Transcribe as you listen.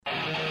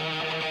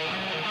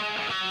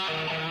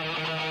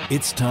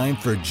It's time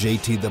for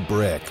JT the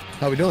Brick.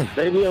 How we doing?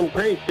 Baby, I'm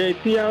great.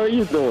 JT, how are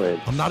you doing?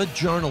 I'm not a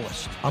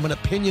journalist. I'm an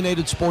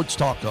opinionated sports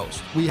talk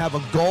host. We have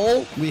a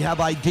goal. We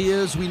have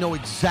ideas. We know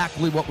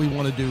exactly what we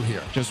want to do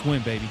here. Just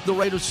win, baby. The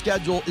Raiders'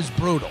 schedule is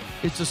brutal.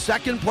 It's a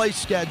second-place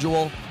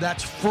schedule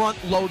that's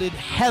front-loaded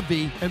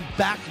heavy and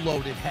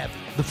back-loaded heavy.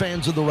 The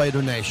fans of the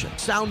Raider Nation.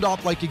 Sound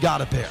off like you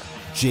got a pair.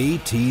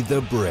 JT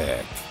the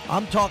Brick.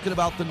 I'm talking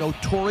about the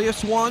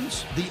notorious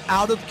ones, the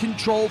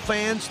out-of-control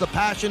fans, the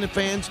passionate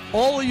fans.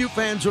 All of you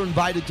fans are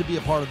invited to be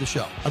a part of the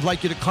show. I'd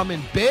like you to come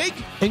in big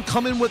and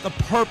come in with a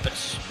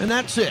purpose. And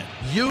that's it.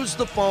 Use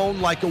the phone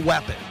like a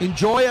weapon.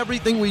 Enjoy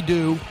everything we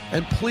do.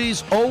 And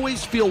please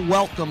always feel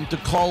welcome to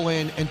call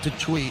in and to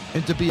tweet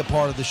and to be a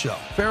part of the show.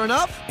 Fair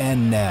enough?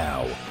 And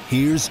now,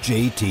 here's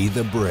JT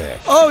the Brick.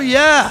 Oh,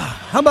 yeah.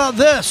 How about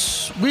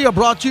this? We are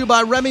brought to you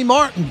by Remy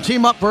Martin.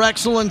 Team Up for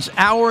Excellence,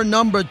 hour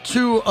number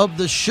 2 of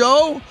the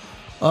show.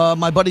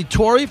 My buddy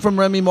Tori from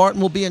Remy Martin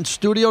will be in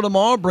studio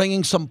tomorrow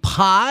bringing some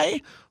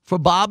pie for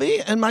Bobby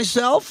and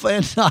myself,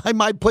 and I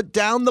might put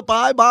down the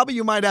pie. Bobby,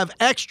 you might have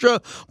extra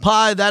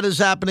pie. That is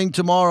happening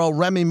tomorrow.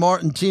 Remy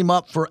Martin, Team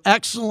Up for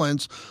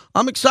Excellence.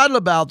 I'm excited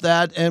about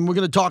that, and we're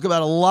going to talk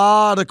about a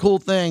lot of cool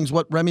things,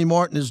 what Remy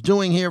Martin is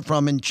doing here,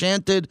 from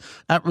Enchanted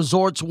at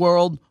Resorts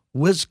World,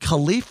 Wiz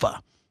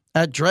Khalifa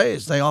at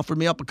Dre's. They offered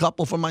me up a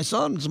couple for my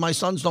sons. My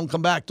sons don't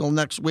come back till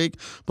next week,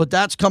 but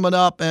that's coming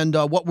up. And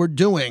what we're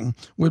doing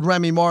with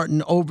Remy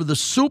Martin over the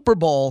Super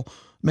Bowl,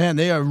 man,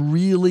 they are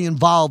really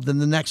involved in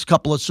the next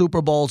couple of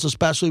Super Bowls,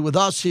 especially with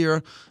us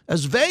here,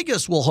 as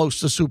Vegas will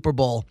host the Super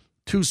Bowl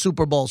 2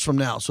 Super Bowls from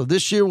now. So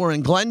this year we're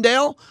in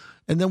Glendale,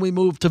 and then we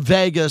move to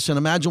Vegas, and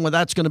imagine what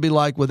that's going to be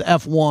like with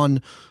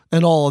F1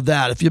 and all of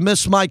that. If you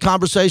missed my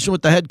conversation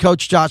with the head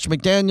coach, Josh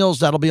McDaniels,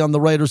 that'll be on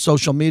the Raiders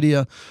social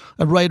media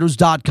at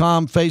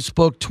Raiders.com,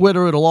 Facebook,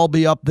 Twitter. It'll all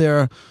be up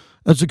there.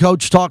 As the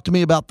coach talked to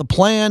me about the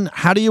plan,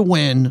 how do you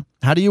win?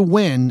 How do you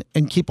win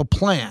and keep a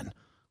plan?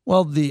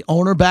 Well, the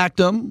owner backed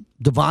him.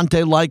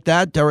 Devontae liked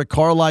that. Derek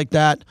Carr liked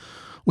that.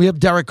 We have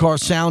Derek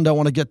Carr's sound I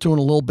want to get to in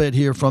a little bit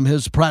here from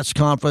his press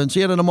conference.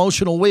 He had an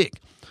emotional week.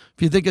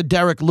 If you think of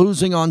Derek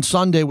losing on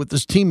Sunday with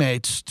his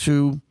teammates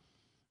to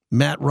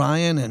Matt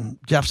Ryan and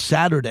Jeff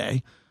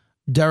Saturday,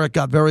 Derek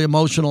got very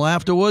emotional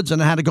afterwards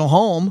and had to go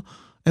home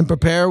and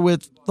prepare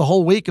with the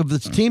whole week of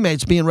his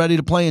teammates being ready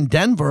to play in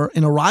Denver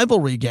in a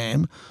rivalry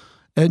game.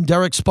 And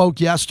Derek spoke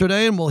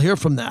yesterday, and we'll hear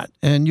from that.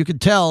 And you could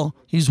tell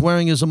he's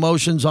wearing his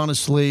emotions on his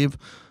sleeve,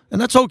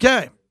 and that's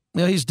okay.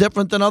 You know, he's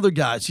different than other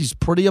guys. He's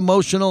pretty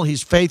emotional.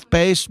 He's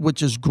faith-based,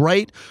 which is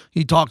great.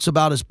 He talks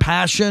about his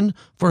passion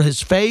for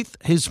his faith,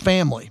 his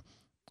family.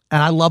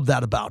 And I love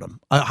that about him.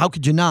 How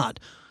could you not?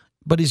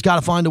 But he's got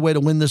to find a way to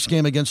win this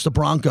game against the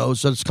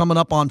Broncos. So it's coming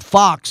up on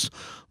Fox.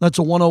 That's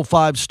a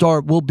 1:05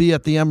 start. We'll be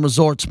at the M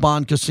Resorts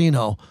Bond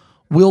Casino.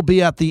 We'll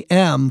be at the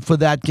M for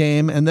that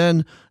game. And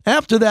then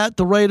after that,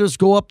 the Raiders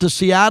go up to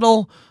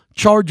Seattle.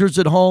 Chargers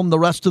at home. The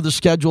rest of the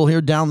schedule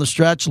here down the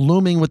stretch,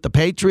 looming with the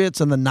Patriots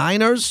and the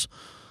Niners.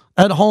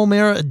 At home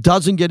here, it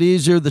doesn't get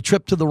easier. The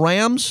trip to the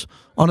Rams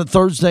on a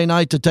Thursday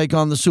night to take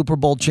on the Super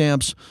Bowl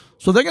champs.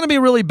 So they're going to be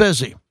really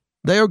busy.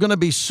 They are going to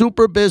be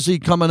super busy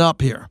coming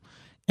up here.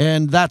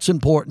 And that's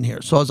important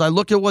here. So as I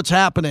look at what's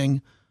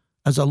happening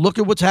with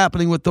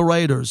the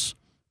Raiders,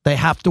 they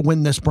have to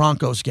win this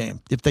Broncos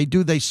game. If they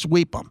do, they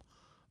sweep them.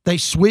 They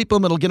sweep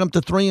them, it'll get them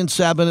to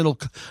 3-7. It'll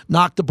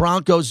knock the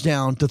Broncos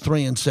down to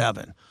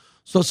 3-7.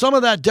 So some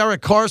of that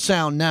Derek Carr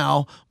sound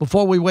now,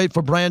 before we wait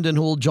for Brandon,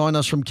 who will join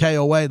us from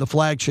KOA, the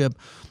flagship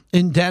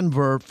in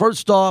Denver.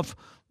 First off,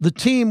 the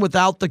team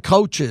without the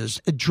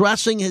coaches,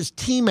 addressing his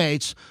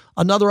teammates,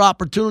 another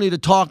opportunity to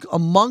talk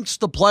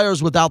amongst the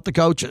players without the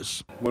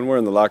coaches. When we're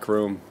in the locker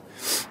room,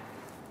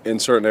 in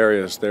certain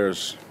areas,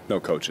 there's no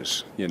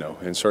coaches,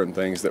 and certain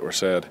things that were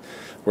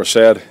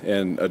said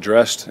and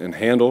addressed and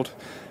handled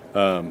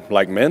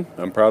like men.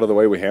 I'm proud of the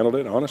way we handled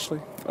it, honestly.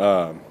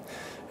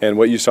 And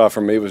what you saw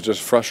from me was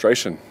just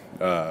frustration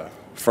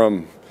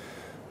from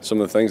some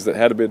of the things that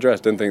had to be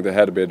addressed. Didn't think that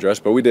had to be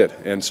addressed, but we did.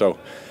 And so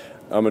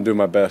I'm going to do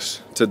my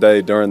best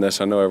today during this.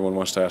 I know everyone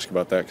wants to ask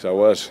about that because I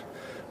was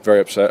very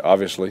upset,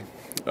 obviously.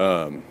 But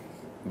I'm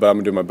going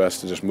to do my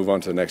best to just move on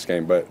to the next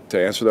game. But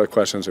to answer those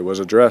questions, it was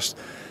addressed.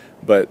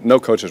 But no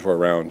coaches were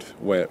around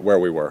where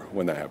we were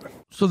when that happened.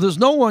 So there's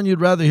no one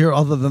you'd rather hear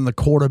other than the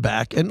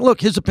quarterback. And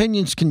look, his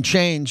opinions can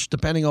change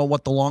depending on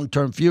what the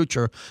long-term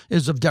future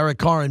is of Derek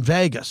Carr in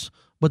Vegas.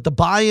 But the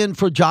buy-in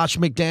for Josh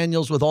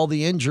McDaniels with all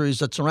the injuries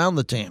that surround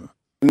the team.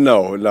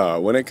 No.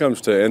 When it comes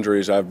to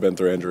injuries, I've been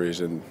through injuries,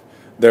 and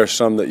there's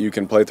some that you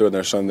can play through and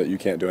there's some that you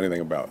can't do anything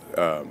about.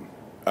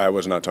 I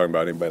was not talking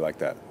about anybody like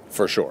that,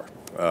 for sure.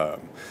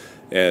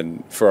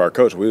 And for our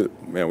coach, we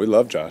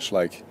love Josh.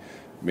 Like,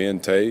 me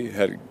and Tay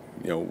had,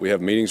 we have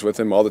meetings with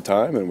him all the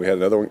time, and we had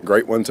another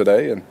great one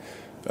today,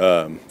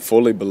 and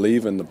fully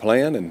believe in the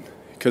plan. And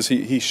because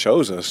he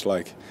shows us,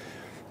 like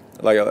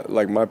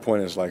my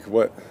point is,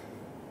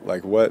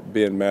 what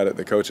being mad at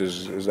the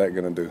coaches is that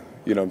going to do?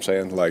 You know what I'm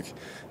saying? Like,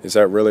 is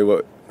that really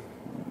what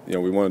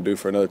we want to do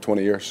for another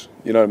 20 years.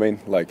 You know what I mean?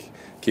 Like,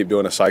 keep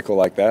doing a cycle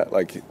like that.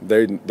 Like,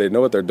 they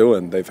know what they're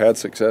doing. They've had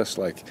success.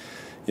 Like,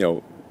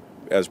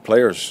 as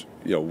players,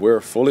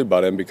 we're fully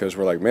bought in because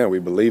we're like, man, we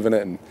believe in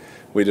it, and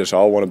we just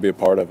all want to be a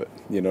part of it.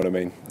 You know what I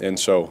mean? And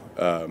so,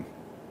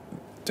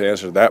 to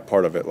answer that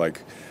part of it,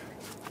 like,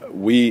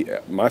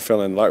 my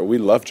feeling, like, we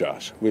love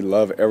Josh. We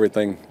love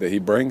everything that he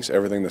brings,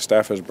 everything the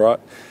staff has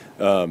brought,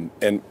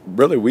 and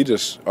really we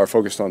just are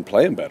focused on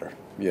playing better.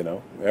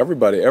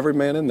 Every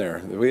man in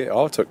there, we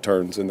all took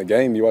turns in the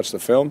game. You watch the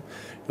film,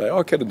 you're like,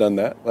 I could have done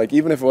that. Like,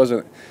 even if it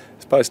wasn't,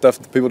 it's probably stuff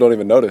that people don't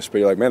even notice, but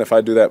you're like, man, if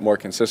I do that more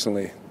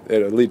consistently,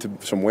 it'll lead to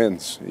some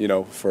wins,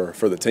 for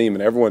the team,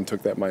 and everyone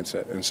took that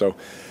mindset. And so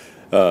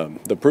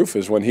the proof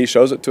is when he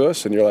shows it to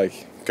us, and you're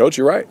like, Coach,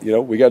 you're right.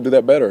 We got to do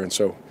that better. And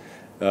so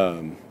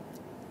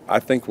I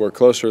think we're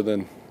closer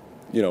than,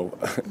 you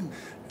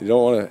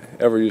don't want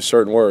to ever use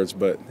certain words,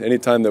 but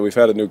anytime that we've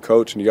had a new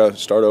coach and you got to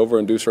start over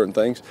and do certain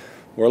things,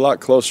 we're a lot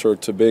closer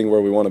to being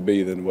where we want to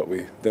be than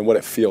what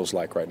it feels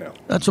like right now.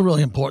 That's a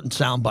really important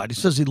soundbite. He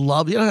says he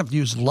loves. You don't have to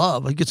use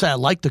love. He could say, I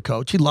like the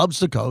coach. He loves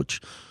the coach.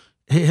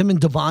 Him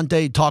and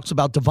Devontae, he talks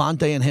about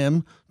Devontae and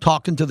him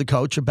talking to the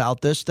coach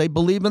about this. They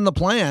believe in the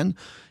plan,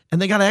 and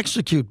they got to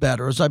execute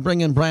better. As I bring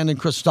in Brandon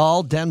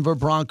Cristal, Denver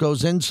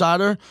Broncos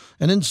insider,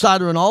 an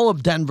insider in all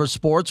of Denver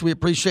sports. We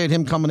appreciate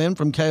him coming in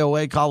from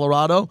KOA,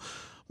 Colorado.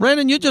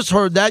 Brandon, you just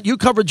heard that. You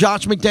covered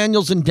Josh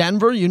McDaniels in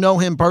Denver. You know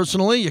him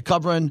personally. You're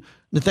covering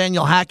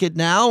Nathaniel Hackett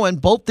now, and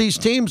both these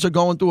teams are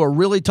going through a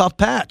really tough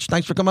patch.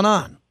 Thanks for coming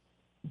on.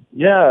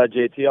 Yeah,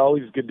 JT,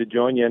 always good to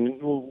join you. And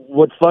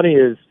what's funny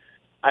is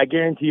I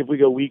guarantee if we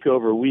go week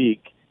over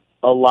week,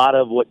 a lot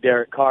of what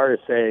Derek Carr is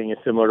saying is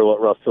similar to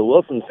what Russell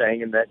Wilson's saying,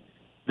 in that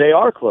they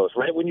are close,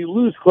 right? When you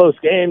lose close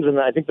games, and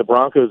I think the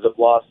Broncos have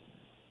lost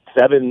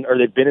 7, or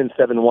they've been in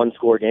 7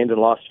 one-score games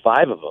and lost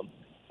 5 of them.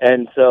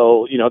 And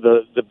so,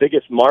 the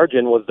biggest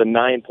margin was the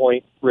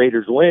 9-point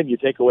Raiders win. You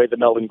take away the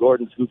Melvin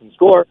Gordon scoop and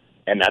score,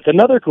 and that's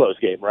another close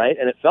game, right?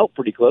 And it felt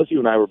pretty close. You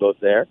and I were both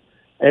there.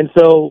 And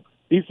so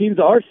these teams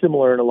are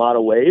similar in a lot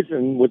of ways.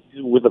 And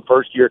with a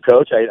first-year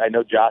coach, I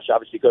know Josh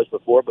obviously coached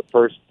before, but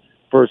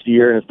first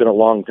year, and it's been a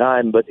long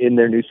time. But in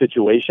their new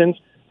situations,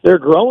 they're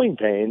growing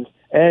pains.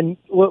 And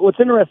what's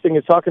interesting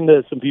is talking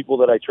to some people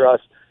that I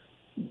trust,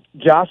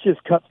 Josh is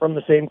cut from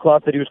the same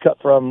cloth that he was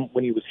cut from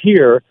when he was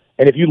here.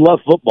 And if you love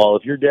football,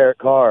 if you're Derek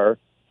Carr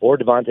or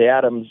Devontae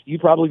Adams, you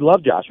probably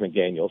love Josh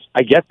McDaniels.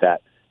 I get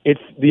that.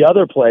 It's the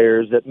other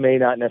players that may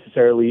not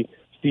necessarily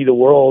see the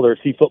world or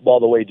see football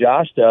the way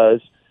Josh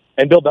does.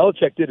 And Bill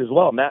Belichick did as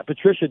well. Matt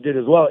Patricia did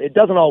as well. It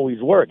doesn't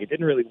always work. It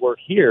didn't really work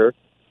here.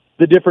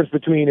 The difference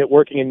between it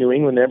working in New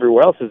England and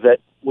everywhere else is that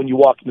when you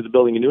walk into the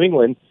building in New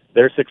England,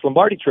 there's 6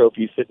 Lombardi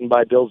trophies sitting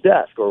by Bill's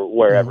desk or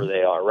wherever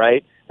they are,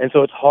 right? And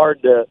so it's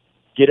hard to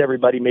get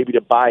everybody maybe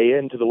to buy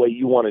into the way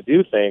you want to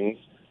do things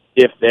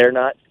if they're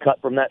not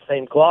cut from that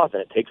same cloth,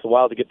 and it takes a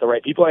while to get the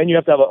right people. And you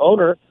have to have an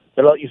owner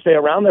that'll let you stay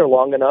around there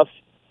long enough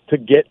to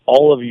get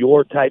all of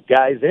your type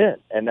guys in.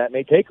 And that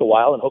may take a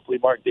while, and hopefully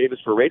Mark Davis,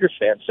 for Raiders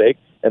fans' sake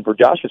and for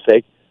Josh's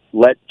sake,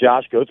 let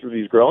Josh go through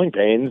these growing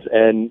pains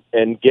and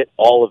get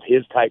all of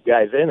his type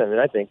guys in. And then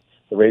I think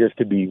the Raiders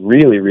could be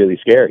really, really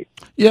scary.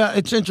 Yeah,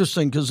 it's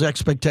interesting because the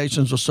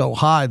expectations are so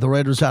high. The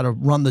Raiders had to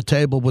run the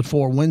table with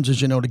 4 wins,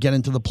 as you know, to get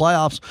into the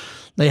playoffs.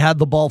 They had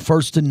the ball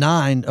first and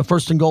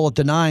goal at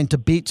the 9 to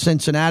beat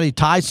Cincinnati,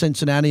 tie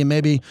Cincinnati, and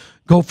maybe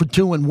go for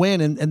 2 and win.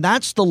 And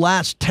that's the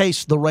last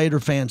taste the Raider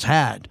fans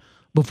had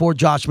before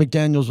Josh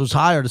McDaniels was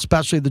hired,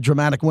 especially the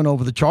dramatic win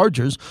over the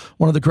Chargers,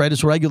 one of the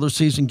greatest regular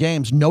season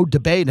games, no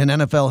debate in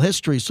NFL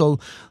history. So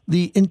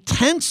the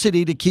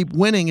intensity to keep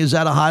winning is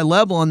at a high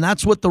level, and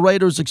that's what the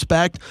Raiders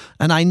expect.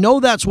 And I know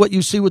that's what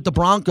you see with the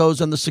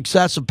Broncos and the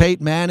success of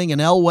Peyton Manning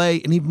and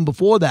Elway, and even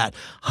before that.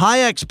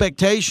 High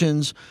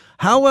expectations.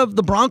 How have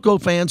the Bronco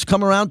fans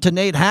come around to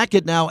Nate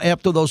Hackett now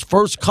after those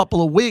first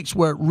couple of weeks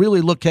where it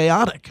really looked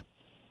chaotic?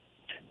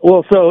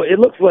 Well, so it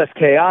looks less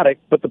chaotic,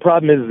 but the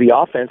problem is the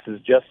offense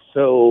is just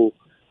so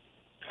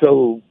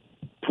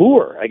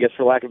poor, I guess,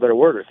 for lack of a better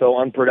word, or so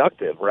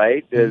unproductive,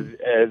 right? As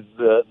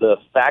the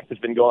fact has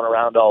been going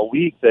around all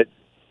week that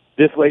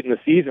this late in the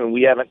season,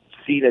 we haven't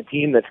seen a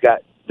team that's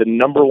got the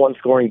number 1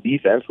 scoring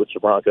defense, which the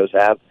Broncos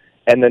have,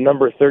 and the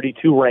number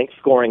 32 ranked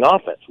scoring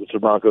offense, which the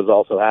Broncos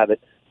also have at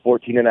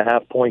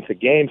 14.5 points a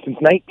game since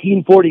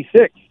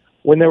 1946,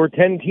 when there were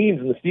 10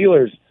 teams and the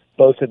Steelers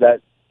boasted that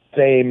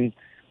same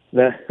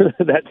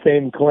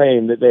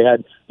claim that they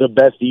had the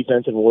best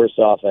defense and worst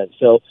offense.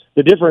 So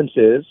the difference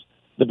is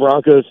the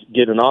Broncos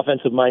get an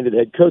offensive-minded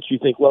head coach. You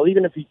think, well,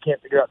 even if he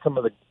can't figure out some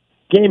of the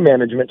game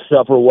management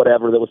stuff or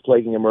whatever that was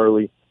plaguing him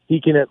early,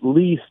 he can at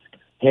least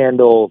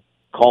handle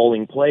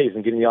calling plays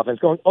and getting the offense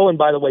going. Oh, and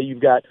by the way,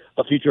 you've got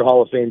a future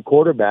Hall of Fame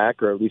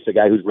quarterback, or at least a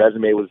guy whose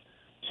resume was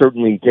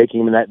certainly taking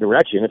him in that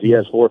direction. If he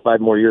has 4 or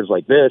 5 more years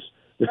like this,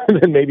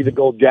 then maybe the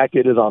gold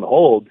jacket is on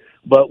hold.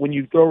 But when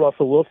you throw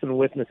Russell Wilson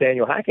with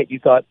Nathaniel Hackett, you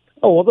thought,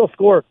 oh, well, they'll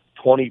score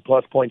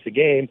 20-plus points a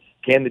game.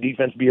 Can the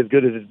defense be as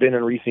good as it's been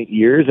in recent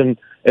years? And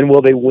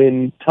will they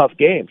win tough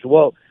games?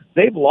 Well,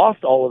 they've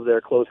lost all of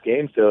their close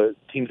games to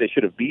teams they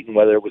should have beaten,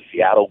 whether it was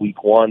Seattle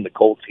week 1, the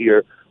Colts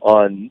here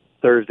on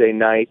Thursday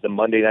night, the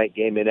Monday night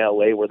game in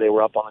L.A. where they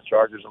were up on the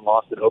Chargers and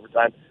lost in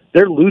overtime.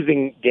 They're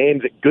losing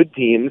games that good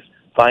teams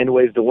find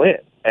ways to win,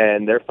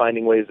 and they're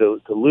finding ways to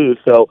lose.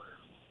 So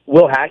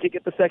will Hackett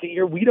get the second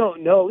year? We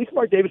don't know. At least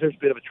Mark Davis has a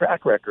bit of a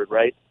track record,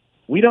 right?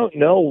 We don't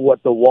know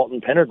what the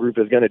Walton Penner Group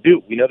is going to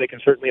do. We know they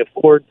can certainly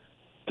afford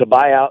to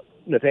buy out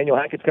Nathaniel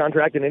Hackett's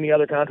contract and any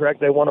other contract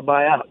they want to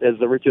buy out as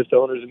the richest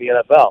owners in the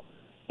NFL.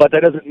 But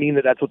that doesn't mean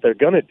that that's what they're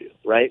going to do,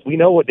 right? We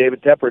know what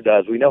David Tepper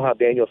does. We know how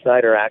Daniel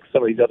Snyder acts,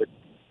 some of these other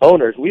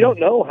owners. We don't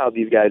know how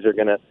these guys are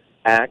going to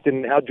act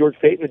and how George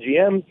Payton, the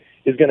GM,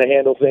 is going to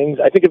handle things.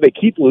 I think if they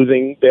keep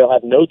losing, they'll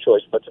have no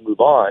choice but to move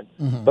on.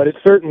 But it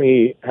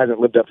certainly hasn't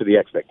lived up to the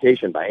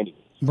expectation by any means.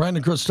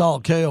 Brandon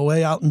Cristal,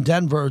 KOA out in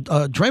Denver.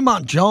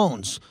 Draymond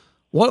Jones,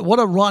 what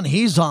a run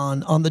he's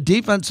on the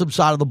defensive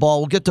side of the ball.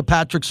 We'll get to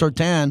Patrick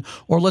Surtain,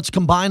 or let's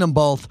combine them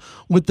both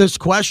with this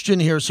question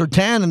here.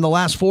 Surtain in the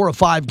last 4 or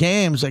 5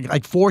 games,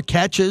 like 4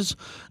 catches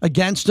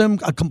against him,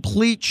 a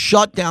complete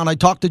shutdown. I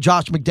talked to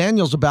Josh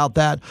McDaniels about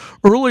that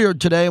earlier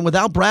today, and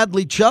without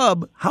Bradley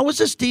Chubb, how is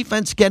this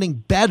defense getting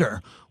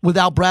better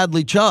without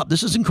Bradley Chubb?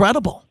 This is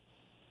incredible.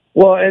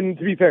 Well, and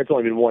to be fair, it's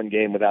only been 1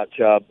 game without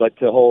Chubb, but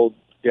to hold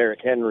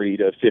Derrick Henry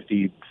to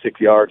 56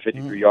 yards,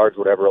 53 yards,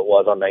 whatever it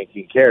was on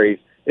 19 carries,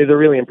 is a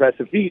really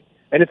impressive feat.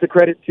 And it's a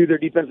credit to their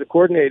defensive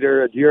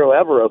coordinator, Giro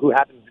Evero, who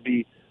happens to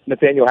be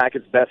Nathaniel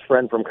Hackett's best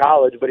friend from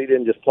college, but he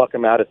didn't just pluck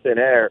him out of thin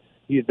air.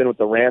 He's been with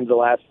the Rams the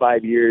last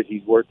 5 years.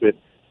 He's worked with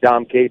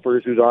Dom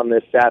Capers, who's on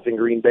this staff in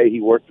Green Bay.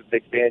 He worked with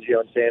Vic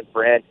Fangio in San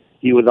Fran.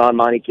 He was on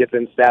Monty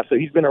Kiffin's staff. So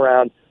he's been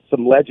around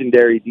some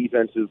legendary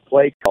defensive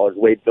play callers.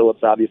 Wade Phillips,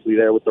 obviously,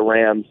 there with the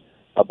Rams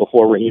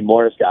before Raheem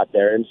Morris got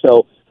there. And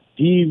so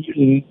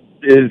he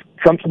is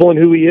comfortable in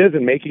who he is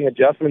and making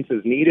adjustments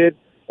as needed.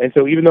 And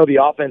so even though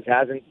the offense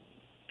hasn't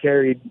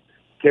carried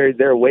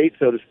their weight,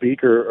 so to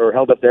speak, or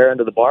held up their end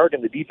of the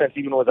bargain, the defense,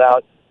 even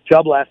without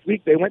Chubb last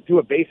week, they went to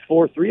a base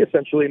 4-3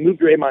 essentially and moved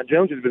Draymond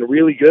Jones, who's been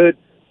really good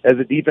as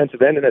a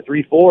defensive end in a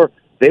 3-4.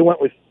 They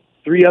went with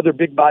 3 other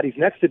big bodies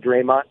next to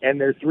Draymond and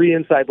their 3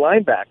 inside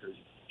linebackers,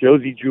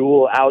 Josie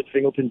Jewell, Alex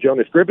Singleton,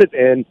 Jonas Griffith,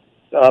 and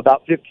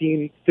about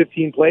 15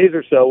 plays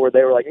or so where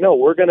they were like, no,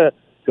 we're going to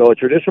go a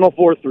traditional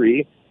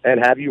 4-3 and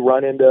have you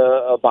run into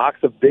a box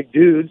of big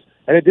dudes,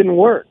 and it didn't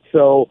work.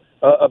 So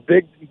a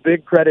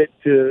big credit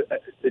to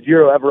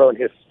Giro Evero and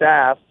his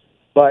staff.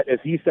 But as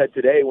he said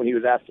today when he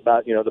was asked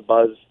about, the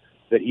buzz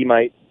that he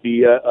might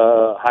be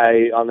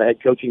high on the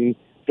head coaching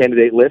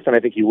candidate list, and I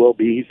think he will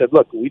be, he said,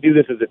 look, we do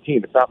this as a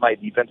team. It's not my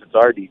defense, it's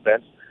our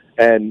defense.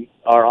 And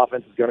our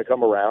offense is going to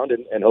come around,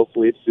 and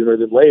hopefully it's sooner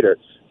than later.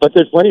 But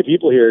there's plenty of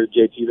people here,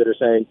 JT, that are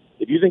saying,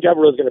 if you think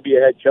Evero is going to be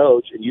a head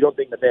coach and you don't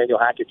think Nathaniel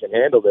Hackett can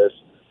handle this,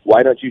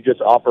 why don't you just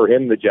offer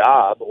him the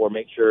job or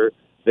make sure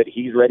that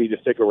he's ready to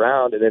stick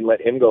around and then let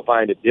him go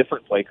find a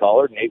different play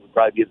caller? Nate would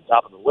probably be at the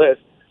top of the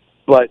list,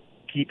 but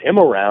keep him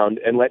around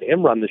and let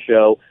him run the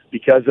show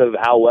because of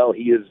how well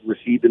he is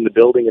received in the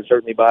building and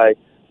certainly by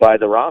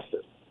the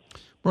roster.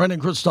 Brandon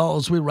Cristal,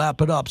 as we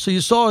wrap it up. So you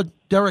saw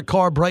Derek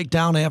Carr break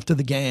down after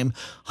the game,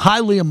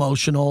 highly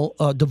emotional.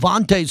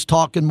 Devontae's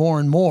talking more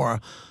and more.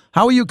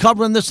 How are you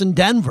covering this in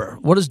Denver?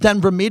 What does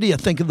Denver media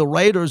think of the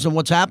Raiders and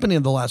what's happening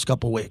in the last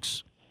couple of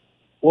weeks?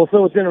 Well,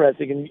 so it's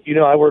interesting, and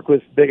I work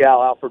with Big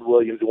Al Alfred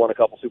Williams, who won a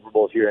couple Super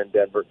Bowls here in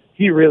Denver.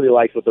 He really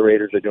likes what the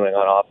Raiders are doing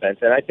on offense,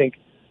 and I think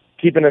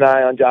keeping an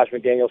eye on Josh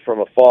McDaniels from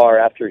afar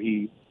after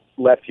he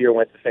left here,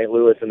 went to St.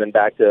 Louis, and then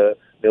back to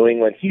New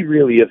England, he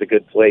really is a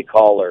good play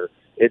caller.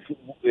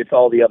 It's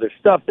all the other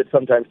stuff that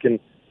sometimes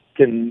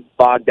can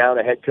bog down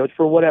a head coach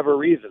for whatever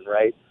reason,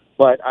 right?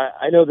 But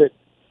I know that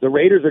the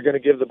Raiders are going to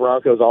give the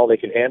Broncos all they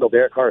can handle.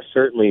 Derek Carr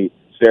certainly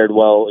fared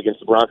well against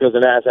the Broncos,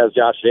 and as has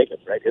Josh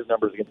Jacobs, right? His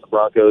numbers against the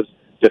Broncos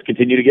just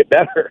continue to get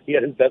better. He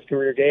had his best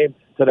career game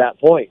to that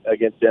point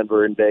against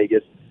Denver and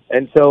Vegas.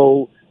 And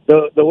so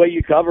the way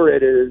you cover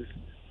it is,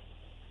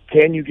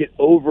 can you get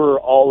over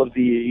all of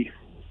the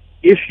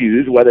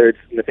issues, whether it's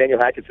Nathaniel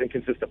Hackett's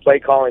inconsistent play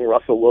calling,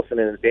 Russell Wilson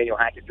and Nathaniel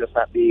Hackett just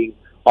not being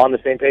on the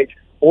same page,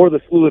 or the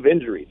slew of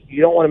injuries?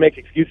 You don't want to make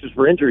excuses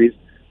for injuries,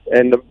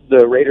 and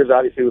the Raiders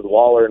obviously with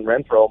Waller and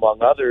Renfro,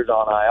 among others,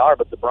 on IR,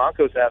 but the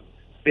Broncos have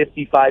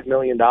 $55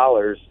 million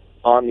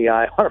on the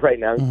IR right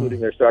now,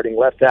 including their starting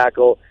left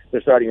tackle,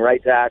 their starting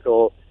right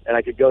tackle, and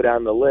I could go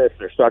down the list.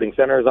 Their starting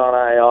centers on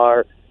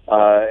IR,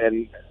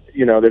 and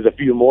there's a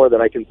few more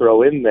that I can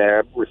throw in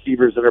there.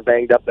 Receivers that are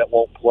banged up that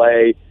won't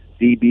play,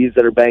 DBs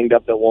that are banged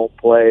up that won't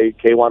play.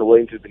 K'Wan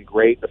Williams has been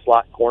great. The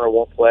slot corner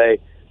won't play.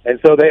 And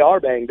so they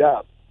are banged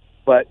up.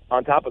 But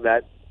on top of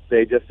that,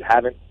 they just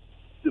haven't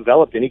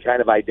developed any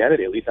kind of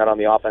identity, at least not on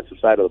the offensive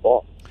side of the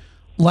ball.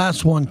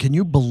 Last one. Can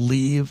you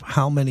believe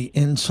how many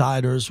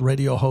insiders,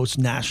 radio hosts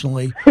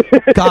nationally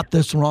got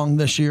this wrong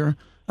this year?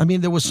 I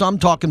mean, there was some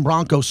talking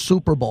Broncos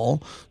Super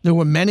Bowl. There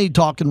were many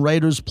talking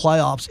Raiders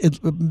playoffs.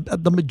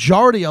 The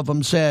majority of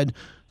them said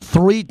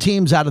 3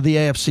 teams out of the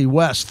AFC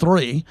West,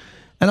 3.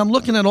 And I'm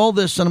looking at all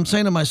this and I'm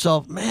saying to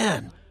myself,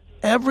 man,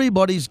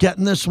 everybody's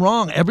getting this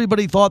wrong.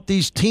 Everybody thought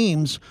these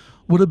teams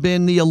would have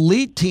been the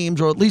elite teams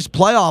or at least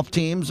playoff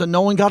teams, and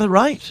no one got it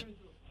right.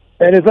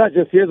 And it's not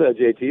just here, though,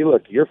 JT.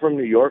 Look, you're from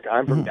New York.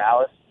 I'm from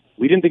Dallas.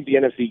 We didn't think the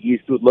NFC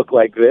East would look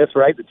like this,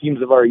 right? The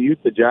teams of our youth,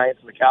 the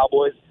Giants and the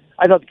Cowboys.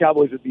 I thought the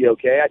Cowboys would be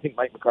okay. I think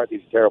Mike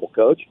McCarthy's a terrible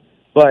coach.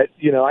 But,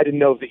 I didn't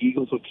know if the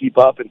Eagles would keep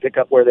up and pick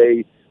up where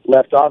they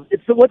left off.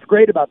 What's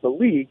great about the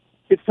league,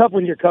 it's tough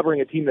when you're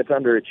covering a team that's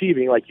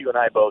underachieving like you and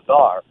I both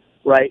are,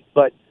 right?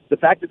 But the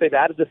fact that they've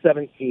added the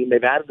 7th team,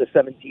 they've added the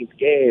 17th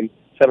game,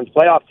 7th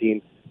playoff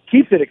team,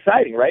 keeps it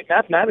exciting, right?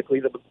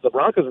 Mathematically, the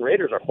Broncos and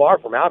Raiders are far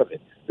from out of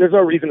it. There's no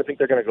reason to think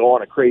they're going to go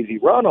on a crazy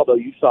run, although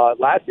you saw it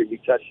last year. We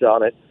touched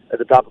on it at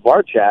the top of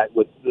our chat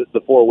with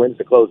the 4 wins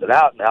to close it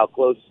out and how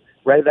close,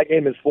 right? That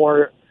game is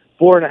four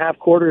and a half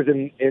quarters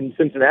in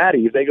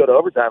Cincinnati. If they go to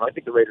overtime, I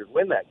think the Raiders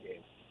win that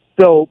game.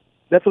 So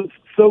that's what's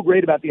so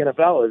great about the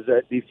NFL is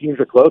that these teams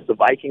are close. The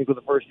Vikings with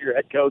a first-year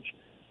head coach,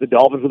 the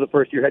Dolphins with a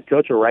first-year head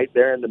coach are right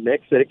there in the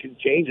mix, that it can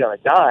change on a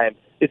dime.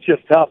 It's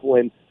just tough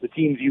when the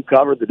teams you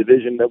cover, the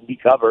division that we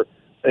cover,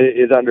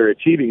 is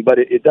underachieving, but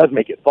it does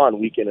make it fun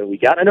week in and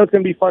week out. I know it's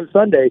going to be fun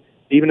Sunday,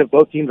 even if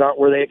both teams aren't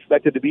where they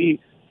expected to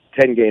be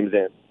 10 games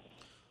in.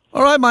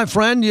 All right, my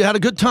friend, you had a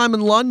good time in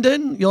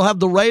London. You'll have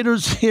the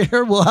Raiders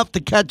here. We'll have to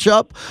catch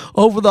up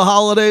over the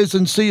holidays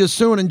and see you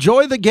soon.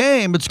 Enjoy the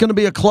game. It's going to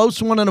be a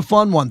close one and a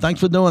fun one. Thanks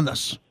for doing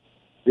this.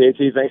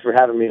 JT, thanks for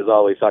having me as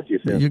always. Talk to you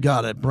soon. You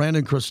got it.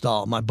 Brandon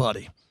Cristal, my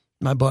buddy.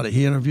 My buddy.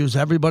 He interviews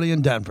everybody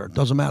in Denver.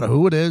 Doesn't matter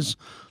who it is.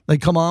 They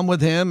come on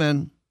with him,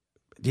 and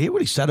do you hear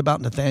what he said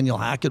about Nathaniel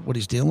Hackett, what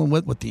he's dealing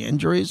with the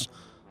injuries?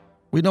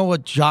 We know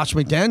what Josh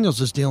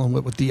McDaniels is dealing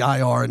with the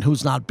IR and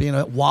who's not being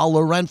at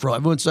Waller Renfro.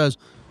 Everyone says,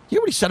 you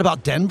hear what he said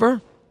about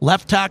Denver?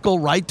 Left tackle,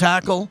 right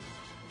tackle.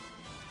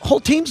 Whole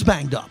team's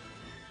banged up.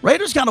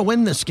 Raiders got to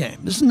win this game.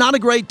 This is not a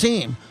great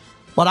team,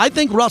 but I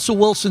think Russell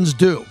Wilson's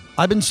due.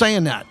 I've been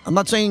saying that. I'm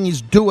not saying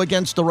he's due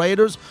against the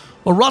Raiders,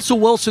 but Russell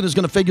Wilson is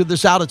going to figure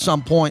this out at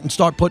some point and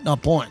start putting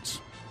up points.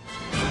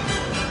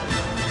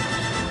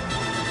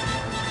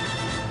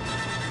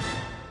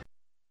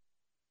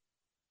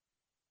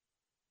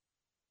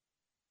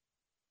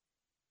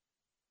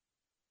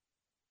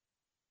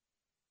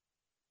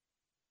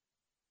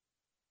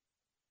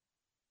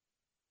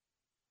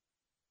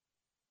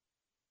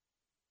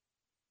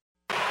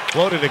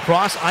 Floated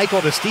across,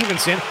 Eichel to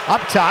Stevenson, up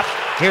top,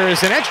 here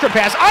is an extra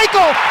pass,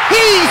 Eichel,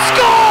 he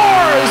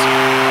scores!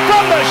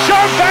 From the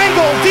sharp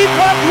angle, deep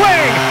left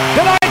wing,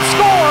 tonight's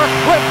score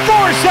with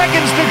 4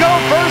 seconds to go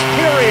first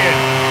period.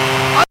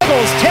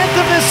 Eichel's 10th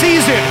of the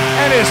season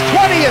and his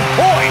 20th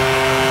point.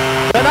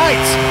 The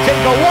Knights take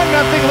a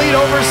 1-0 lead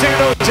over San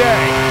Jose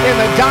in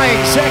the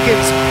dying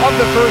seconds of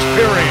the first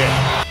period.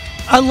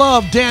 I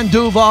love Dan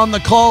Duva on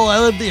the call. I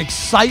love the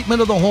excitement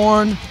of the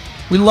horn.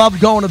 We love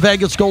going to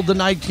Vegas Golden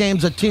Knights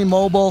games at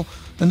T-Mobile.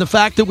 And the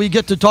fact that we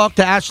get to talk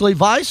to Ashley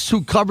Weiss,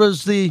 who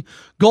covers the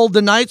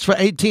Golden Knights for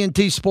AT&T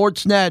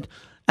Sportsnet.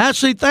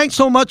 Ashley, thanks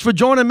so much for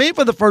joining me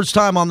for the first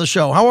time on the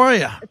show. How are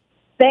you?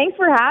 Thanks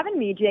for having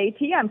me,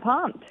 JT. I'm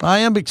pumped. I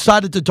am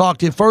excited to talk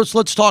to you. First,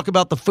 let's talk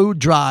about the food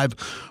drive,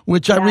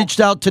 which I reached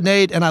out to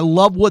Nate, and I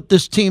love what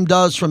this team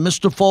does from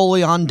Mr.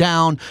 Foley on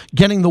down,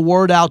 getting the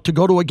word out to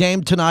go to a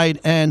game tonight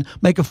and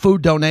make a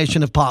food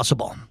donation if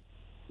possible.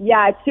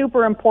 Yeah, it's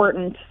super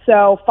important.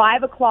 So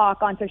 5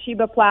 o'clock on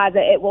Toshiba Plaza,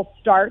 it will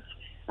start.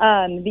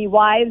 The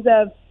wives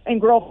of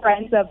and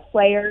girlfriends of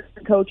players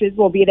and coaches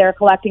will be there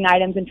collecting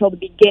items until the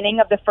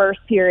beginning of the first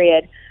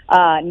period.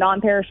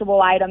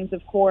 Non-perishable items,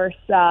 of course.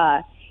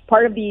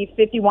 Part of the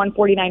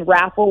 5149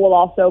 raffle will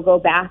also go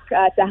back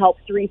to help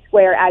Three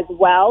Square as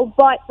well.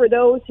 But for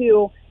those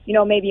who,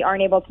 maybe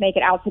aren't able to make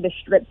it out to the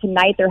Strip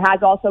tonight, there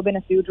has also been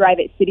a food drive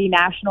at City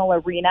National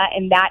Arena,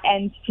 and that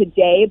ends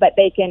today, but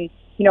they can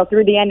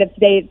through the end of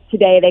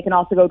today, they can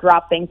also go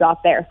drop things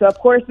off there. So, of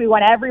course, we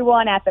want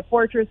everyone at the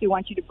Fortress. We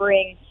want you to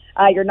bring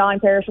your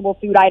non-perishable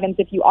food items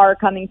if you are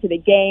coming to the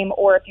game,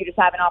 or if you just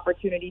have an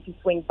opportunity to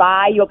swing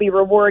by. You'll be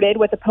rewarded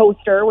with a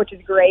poster, which is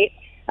great.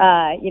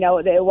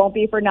 It won't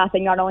be for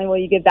nothing. Not only will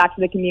you give back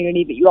to the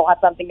community, but you will have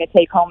something to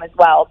take home as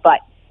well. But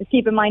just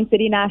keep in mind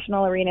City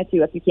National Arena,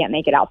 too, if you can't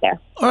make it out there.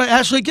 All right,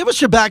 Ashley, give us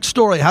your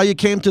backstory, how you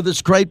came to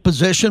this great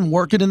position,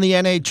 working in the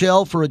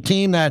NHL for a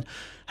team that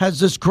has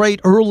this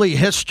great early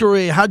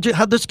history. How'd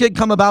this gig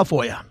come about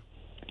for you?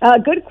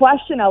 Good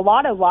question. A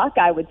lot of luck,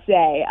 I would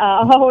say.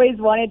 I always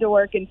wanted to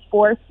work in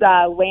sports,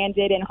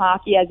 landed in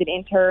hockey as an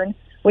intern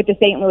with the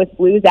St. Louis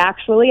Blues,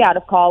 actually, out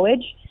of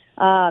college.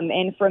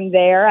 And from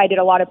there, I did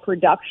a lot of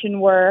production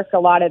work, a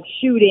lot of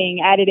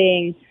shooting,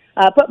 editing,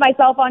 put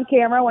myself on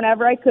camera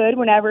whenever I could,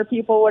 whenever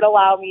people would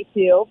allow me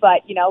to.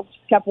 But,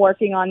 just kept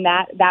working on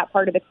that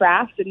part of the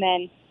craft. And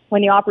then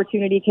when the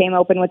opportunity came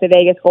open with the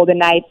Vegas Golden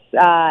Knights,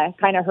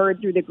 kind of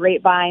heard through the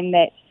grapevine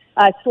that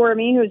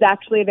Stormy, who's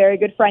actually a very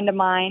good friend of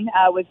mine,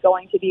 was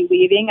going to be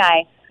leaving.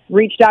 I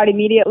reached out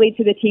immediately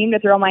to the team to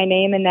throw my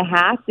name in the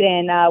hat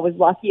and was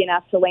lucky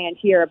enough to land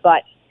here.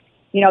 But,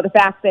 the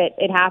fact that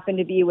it happened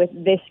to be with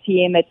this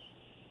team, it's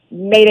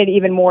made it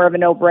even more of a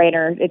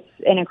no-brainer. It's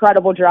an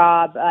incredible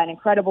job, an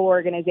incredible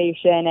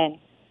organization, and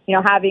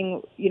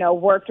having,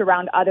 worked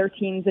around other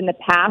teams in the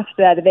past,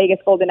 the Vegas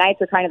Golden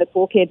Knights are kind of the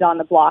cool kids on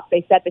the block.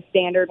 They set the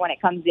standard when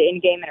it comes to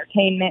in-game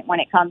entertainment, when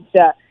it comes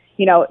to,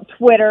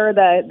 Twitter,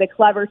 the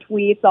clever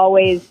tweets,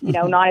 always,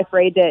 not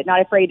afraid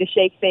to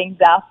shake things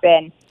up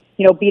and,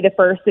 be the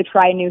first to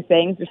try new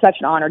things. It's such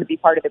an honor to be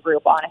part of the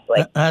group,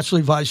 honestly.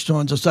 Ashley Weiss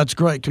joins us. That's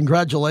great.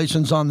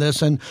 Congratulations on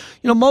this. And,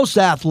 most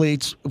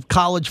athletes,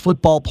 college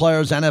football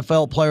players,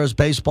 NFL players,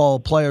 baseball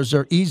players,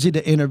 they're easy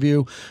to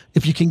interview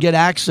if you can get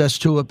access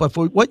to it. But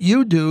for what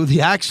you do,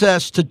 the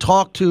access to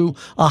talk to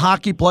a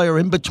hockey player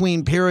in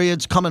between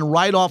periods, coming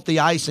right off the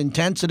ice,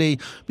 intensity,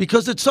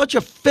 because it's such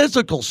a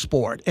physical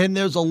sport. And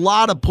there's a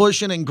lot of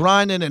pushing and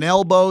grinding and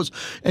elbows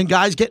and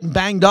guys getting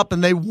banged up,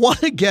 and they want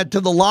to get to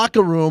the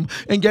locker room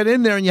and get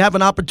in there, and you have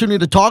an opportunity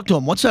to talk to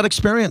them. What's that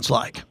experience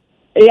like?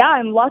 Yeah,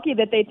 I'm lucky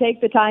that they take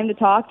the time to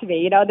talk to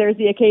me. There's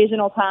the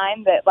occasional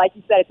time that, like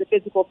you said, it's a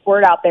physical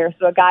sport out there,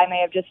 so a guy may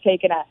have just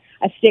taken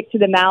a stick to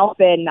the mouth,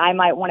 and I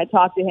might want to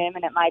talk to him,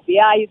 and it might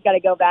be, he's got to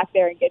go back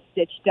there and get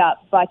stitched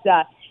up. But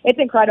it's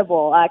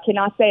incredible.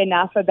 Cannot say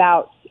enough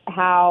about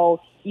how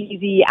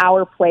easy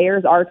our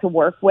players are to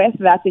work with.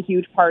 That's a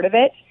huge part of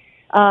it.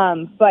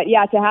 But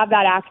yeah, to have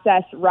that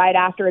access right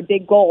after a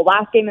big goal.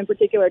 Last game in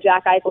particular,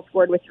 Jack Eichel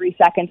scored with 3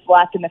 seconds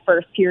left in the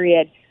first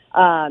period,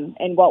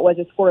 in what was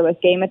a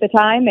scoreless game at the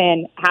time,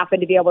 and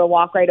happened to be able to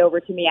walk right over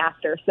to me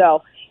after.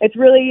 So it's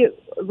really,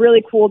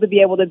 really cool to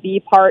be able to be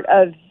part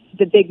of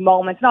the big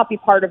moments, not be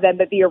part of them,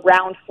 but be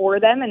around for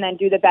them, and then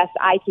do the best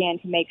I can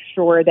to make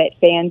sure that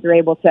fans are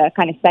able to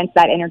kind of sense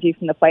that energy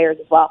from the players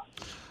as well.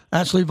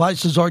 Ashley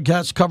Weiss is our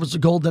guest, covers the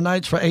Golden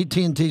Knights for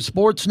AT&T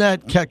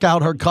Sportsnet. Check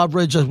out her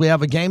coverage as we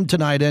have a game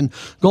tonight. And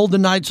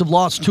Golden Knights have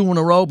lost 2 in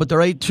a row, but they're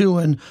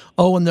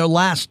 8-2-0 in their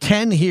last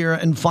 10 here.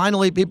 And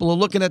finally, people are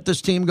looking at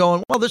this team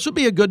going, well, this would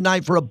be a good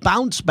night for a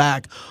bounce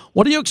back.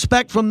 What do you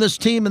expect from this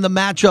team in the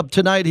matchup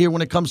tonight here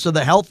when it comes to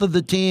the health of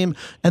the team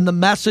and the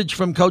message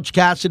from Coach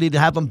Cassidy to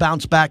have them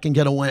bounce back and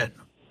get a win?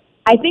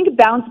 I think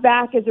bounce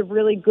back is a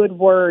really good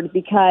word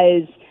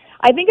because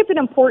I think it's an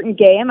important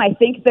game. I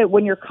think that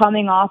when you're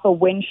coming off a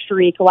win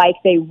streak like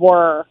they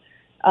were,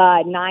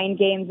 9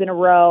 games in a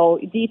row,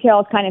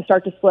 details kind of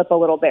start to slip a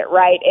little bit,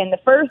 right? And the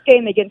first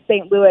game against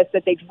St. Louis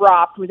that they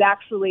dropped was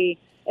actually,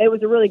 it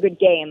was a really good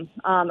game.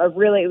 It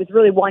was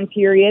really one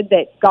period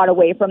that got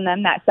away from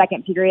them. That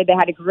second period, they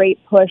had a great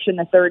push in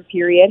the third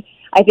period.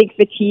 I think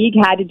fatigue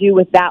had to do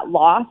with that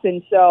loss,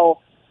 and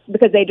so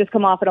because they just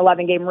come off an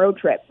 11-game road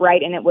trip,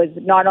 right? And it was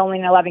not only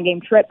an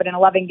 11-game trip, but an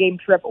 11-game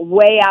trip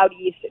way out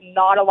east,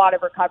 not a lot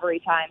of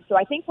recovery time. So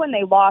I think when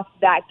they lost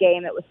that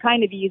game, it was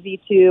kind of easy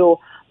to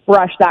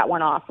brush that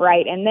one off,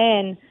 right? And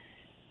then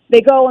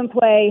they go and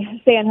play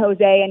San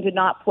Jose and did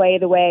not play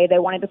the way they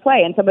wanted to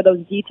play. And some of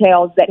those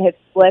details that have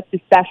slipped,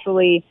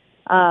 especially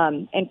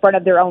in front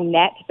of their own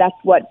net, that's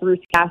what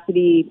Bruce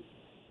Cassidy,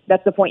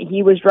 that's the point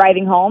he was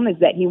driving home, is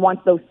that he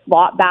wants those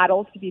slot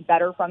battles to be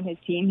better from his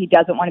team. He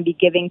doesn't want to be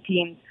giving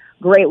teams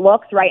great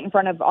looks right in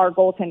front of our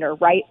goaltender,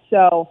 right?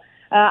 So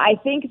I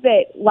think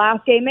that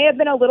last game may have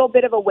been a little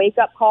bit of a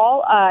wake-up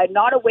call,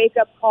 not a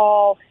wake-up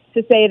call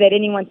to say that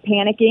anyone's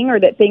panicking or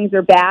that things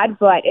are bad,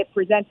 but it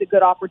presents a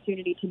good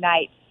opportunity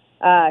tonight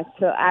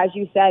to, as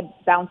you said,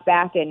 bounce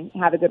back and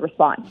have a good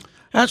response.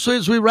 Actually,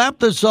 as we wrap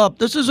this up,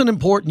 this is an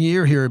important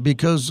year here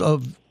because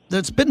of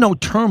there's been no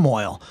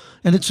turmoil,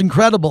 and it's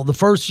incredible. The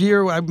first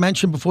year I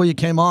mentioned before you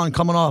came on,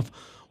 coming off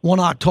 1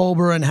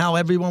 October, and how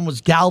everyone was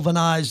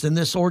galvanized and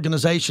this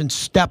organization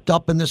stepped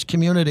up in this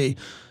community.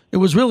 It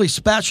was really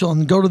special,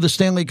 and go to the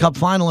Stanley Cup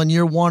final in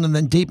year 1 and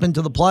then deep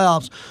into the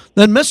playoffs,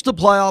 then missed the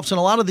playoffs, and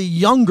a lot of the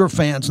younger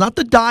fans, not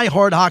the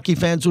diehard hockey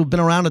fans who have been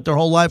around it their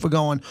whole life, are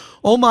going,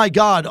 oh my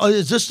God,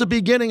 is this the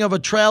beginning of a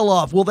trail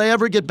off? Will they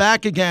ever get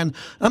back again?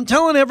 I'm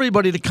telling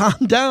everybody to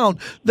calm down.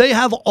 They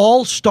have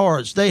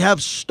all-stars. They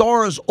have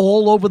stars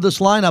all over this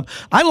lineup.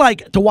 I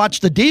like to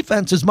watch the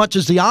defense as much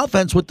as the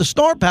offense with the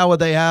star power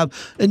they have,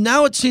 and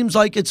now it seems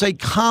like it's a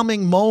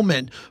calming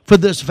moment for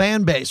this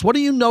fan base. What are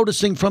you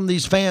noticing from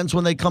these fans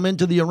when they come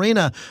into the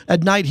arena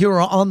at night here or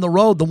on the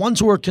road, the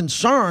ones who are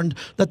concerned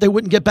that they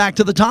wouldn't get back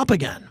to the top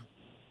again?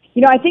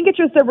 I think it's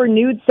just a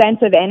renewed sense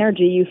of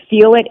energy. You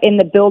feel it in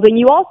the building.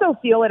 You also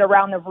feel it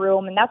around the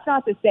room, and that's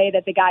not to say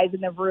that the guys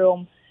in the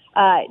room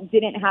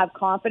didn't have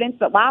confidence,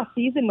 but last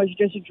season was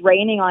just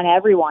draining on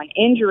everyone,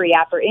 injury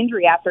after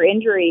injury after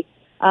injury.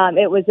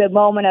 It was a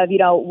moment of,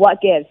 what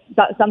gives?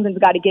 Something's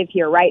got to give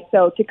here, right?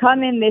 So to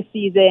come in this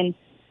season,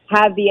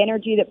 have the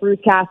energy that Bruce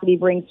Cassidy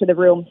brings to the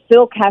room.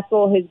 Phil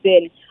Kessel has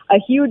been a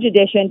huge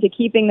addition to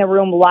keeping the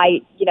room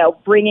light,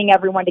 bringing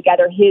everyone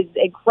together. His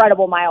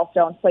incredible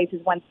milestones, plays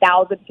his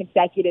 1,000th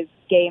consecutive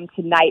game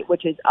tonight,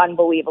 which is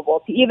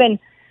unbelievable.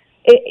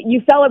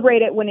 You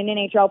celebrate it when an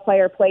NHL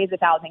player plays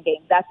 1,000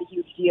 games. That's a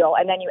huge deal.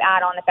 And then you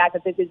add on the fact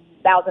that this is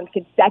his 1,000th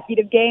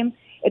consecutive game.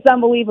 It's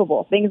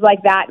unbelievable. Things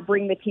like that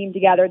bring the team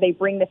together. They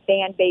bring the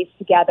fan base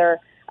together.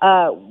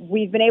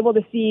 We've been able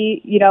to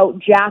see,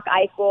 Jack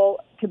Eichel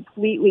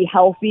completely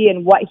healthy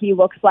and what he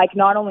looks like,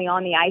 not only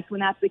on the ice when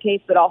that's the case,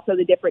 but also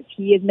the difference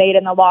he has made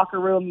in the locker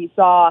room. You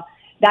saw,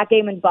 that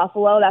game in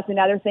Buffalo, that's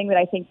another thing that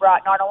I think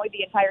brought not only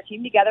the entire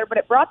team together, but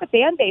it brought the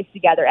fan base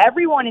together.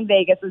 Everyone in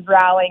Vegas was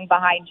rallying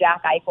behind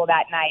Jack Eichel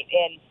that night.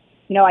 And,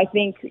 I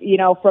think,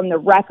 from the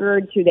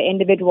record to the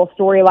individual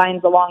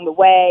storylines along the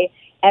way,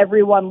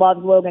 everyone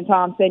loves Logan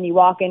Thompson. You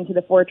walk into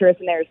the Fortress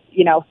and there's,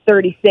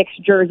 36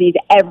 jerseys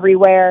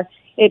everywhere.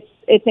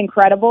 It's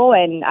incredible,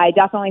 and I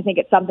definitely think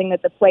it's something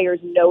that the players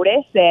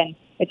notice, and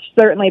it's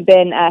certainly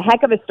been a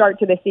heck of a start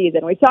to the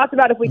season. We've talked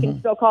about if we can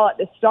still call it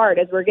the start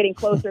as we're getting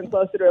closer and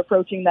closer to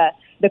approaching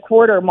the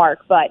quarter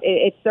mark, but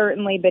it's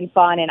certainly been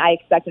fun, and I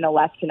expect an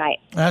elect tonight.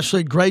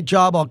 Ashley, great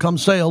job. I'll come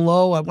say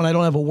hello when I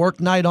don't have a work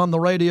night on the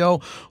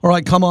radio or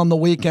I come on the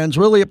weekends.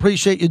 Really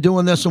appreciate you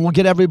doing this, and we'll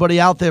get everybody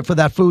out there for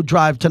that food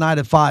drive tonight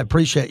at 5.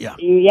 Appreciate you.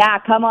 Yeah,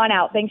 come on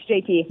out. Thanks,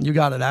 JT. You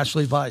got it.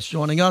 Ashley Weiss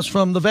joining us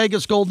from the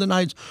Vegas Golden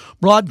Knights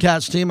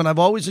broadcast team, and I've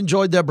always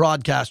enjoyed their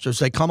broadcasters.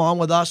 They come on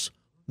with us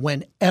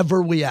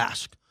whenever we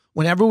ask.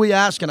 Whenever we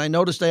ask, and I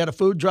noticed they had a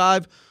food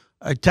drive,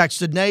 I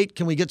texted Nate,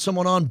 can we get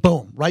someone on?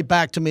 Boom, right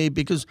back to me,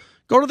 because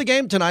go to the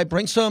game tonight,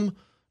 bring some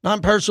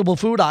non-perishable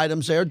food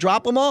items there,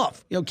 drop them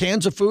off.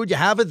 Cans of food, you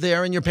have it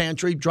there in your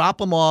pantry, drop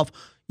them off.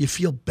 You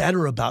feel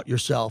better about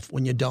yourself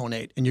when you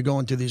donate and you're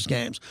going to these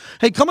games.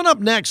 Hey, coming up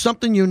next,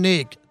 something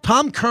unique.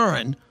 Tom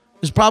Curran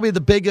is probably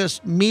the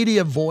biggest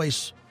media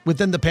voice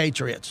within the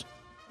Patriots,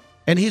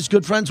 and he's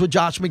good friends with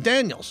Josh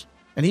McDaniels.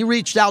 And he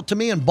reached out to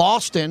me in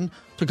Boston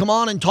to come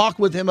on and talk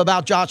with him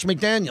about Josh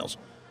McDaniels.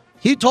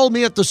 He told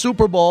me at the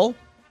Super Bowl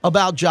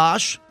about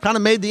Josh, kind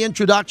of made the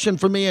introduction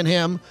for me and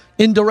him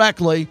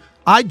indirectly.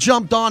 I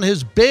jumped on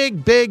his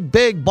big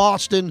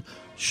Boston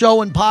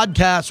show and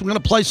podcast. We're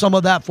going to play some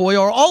of that for you,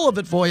 or all of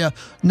it for you,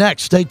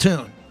 next. Stay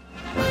tuned.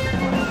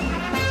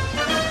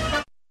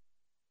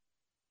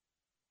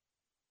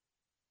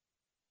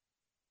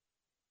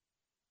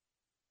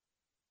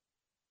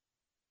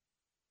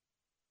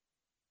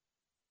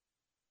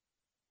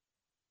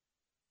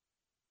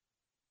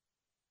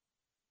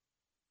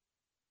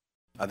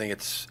 I think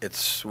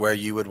it's where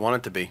you would want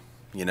it to be,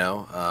 we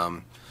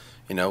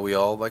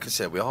all, like I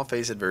said, we all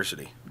face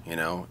adversity,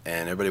 and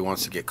everybody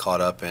wants to get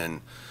caught up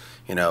in,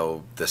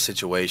 the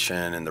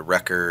situation and the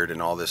record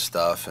and all this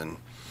stuff. And,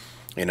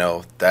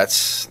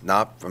 that's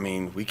not,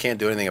 we can't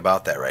do anything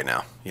about that right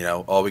now.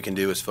 All we can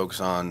do is focus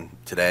on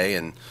today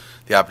and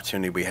the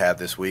opportunity we have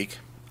this week.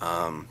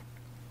 I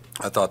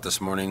thought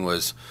this morning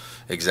was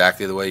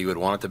exactly the way you would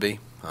want it to be.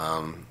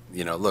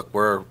 Look,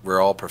 we're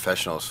all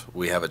professionals.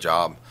 We have a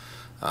job.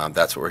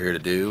 That's what we're here to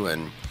do,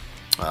 and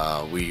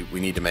we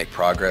need to make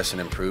progress and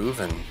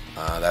improve, and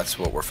that's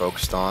what we're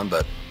focused on.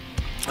 But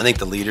I think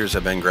the leaders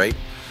have been great.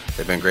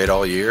 They've been great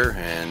all year,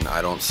 and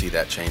I don't see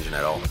that changing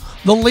at all.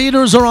 The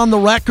leaders are on the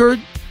record.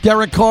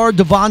 Derek Carr,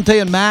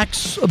 Devontae, and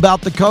Max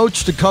about the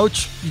coach. The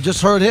coach, you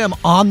just heard him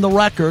on the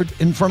record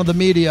in front of the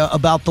media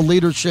about the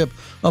leadership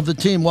of the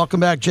team.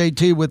 Welcome back,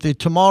 JT, with you.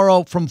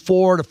 Tomorrow from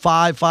 4 to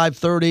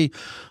 5:30,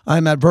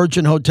 I'm at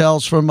Virgin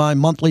Hotels for my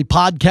monthly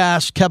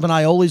podcast. Kevin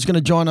Iole is going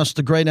to join us,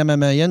 the great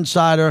MMA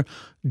insider.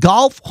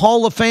 Golf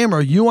Hall of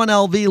Famer,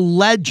 UNLV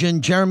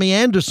legend Jeremy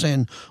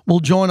Anderson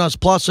will join us,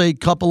 plus a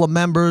couple of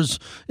members,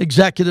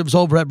 executives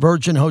over at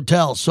Virgin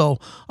Hotels. So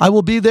I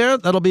will be there.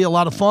 That'll be a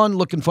lot of fun.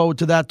 Looking forward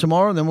to that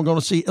tomorrow. And then we're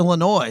going to see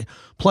Illinois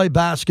play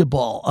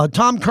basketball.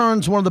 Tom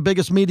Curran's one of the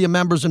biggest media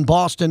members in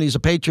Boston. He's a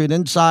Patriot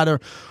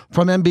insider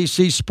from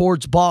NBC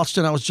Sports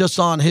Boston. I was just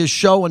on his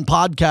show and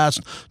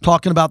podcast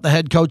talking about the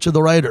head coach of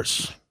the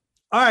Raiders.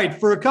 All right,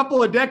 for a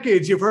couple of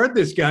decades, you've heard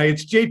this guy.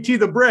 It's JT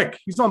the Brick.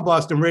 He's on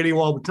Boston radio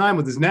all the time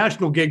with his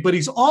national gig, but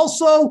he's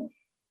also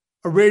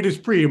a Raiders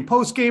pre- and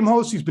post-game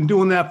host. He's been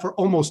doing that for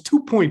almost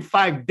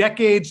 2.5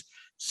 decades.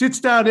 Sits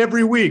down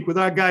every week with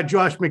our guy,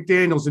 Josh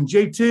McDaniels. And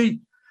JT,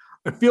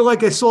 I feel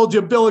like I sold you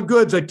a bill of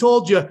goods. I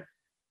told you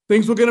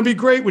things were going to be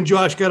great when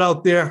Josh got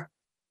out there.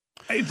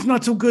 It's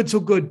not so good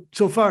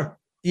so far.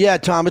 Yeah,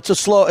 Tom,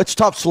 it's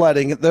tough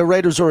sledding. The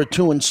Raiders are at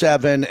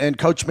 2-7, and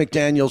Coach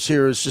McDaniels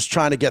here is just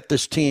trying to get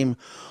this team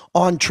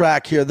on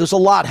track here. There's a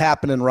lot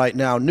happening right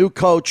now. New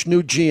coach,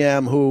 new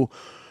GM, who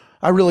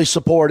I really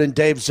support, and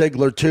Dave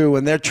Ziegler too,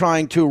 and they're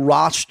trying to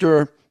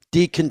roster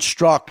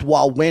deconstruct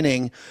while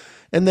winning,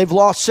 and they've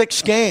lost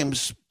 6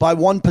 games by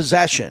 1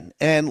 possession.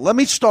 And let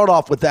me start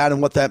off with that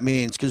and what that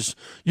means, because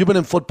you've been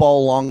in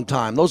football a long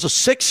time. Those are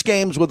 6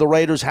 games where the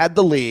Raiders had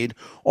the lead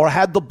or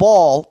had the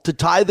ball to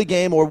tie the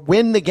game or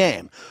win the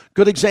game.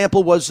 Good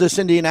example was this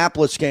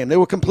Indianapolis game. They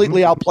were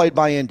completely outplayed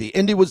by Indy.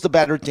 Indy was the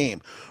better team.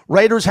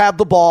 Raiders have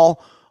the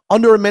ball,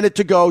 under a minute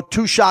to go,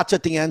 2 shots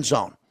at the end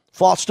zone.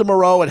 Foster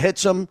Moreau, it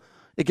hits him.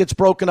 It gets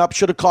broken up,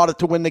 should have caught it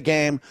to win the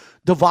game.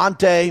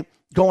 Devontae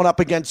going up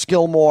against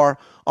Gilmore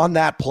on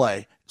that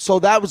play. So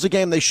that was a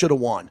game they should have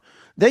won.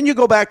 Then you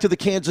go back to the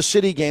Kansas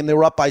City game. They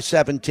were up by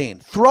 17.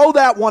 Throw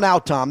that one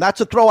out, Tom. That's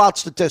a throw-out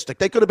statistic.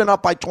 They could have been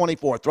up by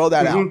 24. Throw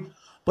that out.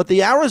 But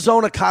the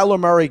Arizona-Kyler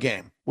Murray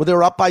game, where they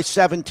were up by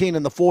 17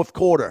 in the fourth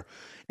quarter,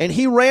 and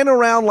he ran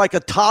around like a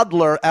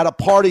toddler at a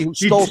party who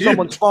stole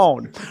someone's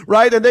phone,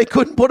 right? And they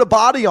couldn't put a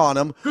body on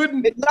him.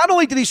 Not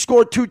only did he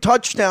score 2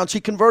 touchdowns,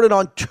 he converted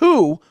on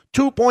 2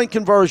 two-point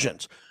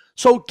conversions.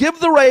 So give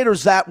the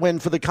Raiders that win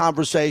for the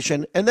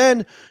conversation, and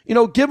then,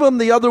 give them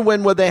the other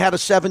win where they had a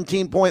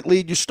 17-point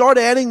lead. You start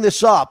adding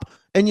this up,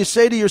 and you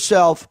say to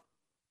yourself,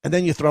 and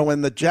then you throw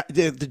in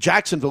the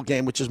Jacksonville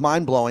game, which is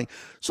mind-blowing.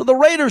 So the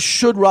Raiders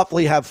should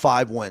roughly have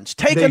 5 wins.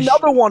 Take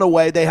another one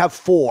away, they have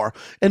 4,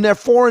 and they're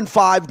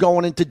 4-5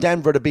 going into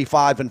Denver to be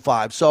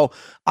 5-5. So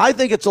I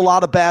think it's a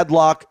lot of bad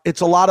luck.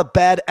 It's a lot of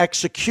bad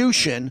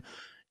execution,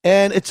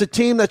 and it's a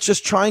team that's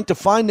just trying to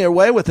find their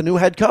way with a new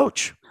head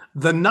coach.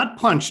 The nut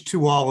punch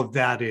to all of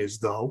that is,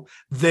 though,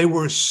 they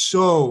were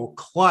so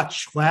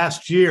clutch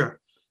last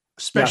year,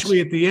 especially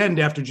at the end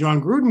after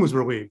John Gruden was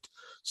relieved.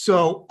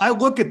 So I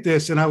look at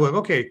this and I look,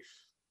 okay,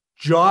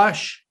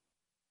 Josh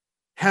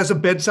has a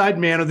bedside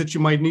manner that you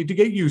might need to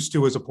get used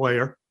to as a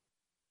player.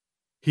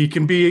 He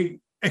can be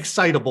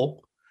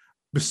excitable.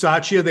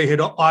 Bisaccia, they had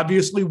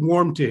obviously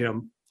warmed to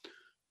him.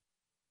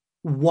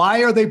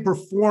 Why are they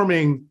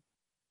performing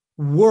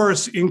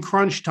worse in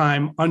crunch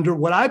time under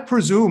what I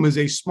presume is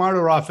a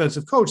smarter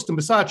offensive coach than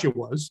Bisaccia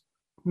was?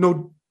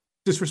 No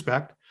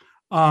disrespect.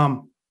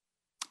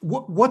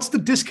 What's the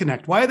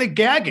disconnect? Why are they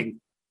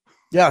gagging?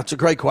 Yeah, it's a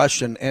great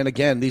question. And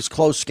again, these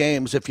close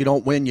games, if you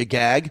don't win, you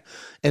gag.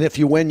 And if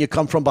you win, you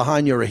come from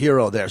behind, you're a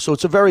hero there. So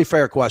it's a very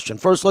fair question.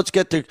 First, let's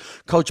get to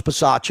Coach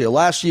Bisaccia.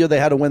 Last year,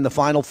 they had to win the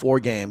final 4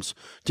 games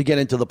to get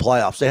into the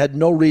playoffs. They had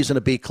no reason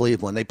to beat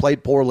Cleveland. They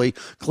played poorly.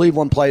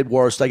 Cleveland played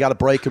worse. They got a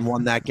break and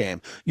won that game.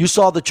 You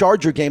saw the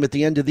Charger game at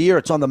the end of the year.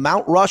 It's on the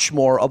Mount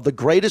Rushmore of the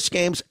greatest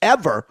games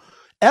ever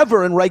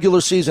in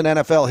regular season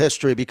NFL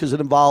history because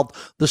it involved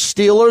the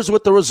Steelers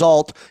with the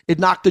result. It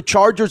knocked the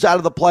Chargers out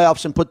of the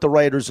playoffs and put the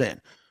Raiders in.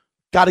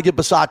 Got to give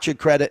Bisaccia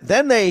credit.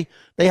 Then they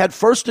had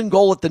 1st and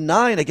goal at the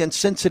 9 against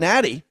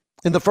Cincinnati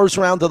in the first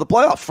round of the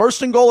playoffs.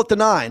 1st and goal at the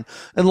 9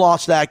 and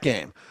lost that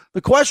game.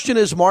 The question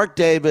is, Mark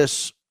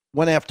Davis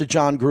went after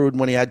John Gruden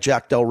when he had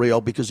Jack Del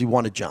Rio because he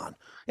wanted John.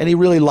 And he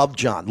really loved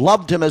John,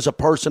 loved him as a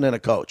person and a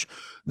coach.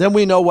 Then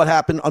we know what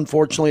happened,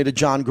 unfortunately, to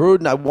John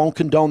Gruden. I won't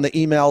condone the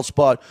emails,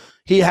 but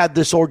he had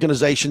this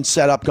organization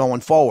set up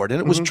going forward. And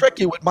it was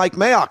tricky with Mike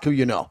Mayock, who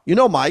you know. You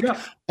know Mike.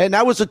 Yeah. And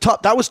that was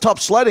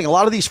tough sledding. A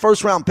lot of these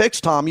first-round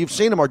picks, Tom, you've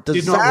seen them, are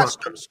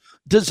disasters.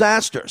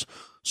 Disasters.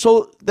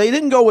 So they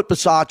didn't go with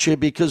Bisaccia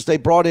because they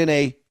brought in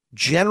a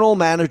general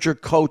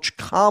manager-coach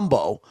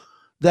combo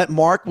that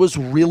Mark was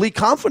really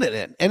confident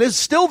in and is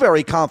still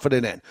very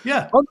confident in.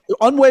 Yeah.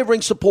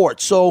 Unwavering support.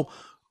 So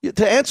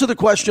to answer the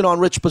question on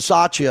Rich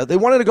Bisaccia, they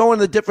wanted to go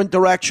in a different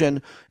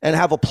direction and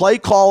have a play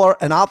caller,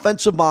 an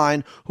offensive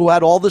mind who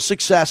had all the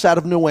success out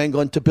of New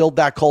England to build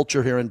that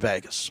culture here in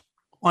Vegas.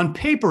 On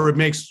paper, it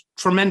makes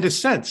tremendous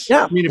sense.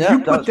 Yeah, I mean, if you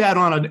put that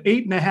on an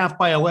 8.5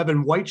 by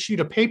 11 white sheet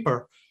of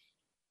paper,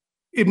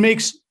 it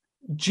makes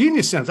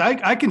genius sense.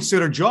 I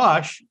consider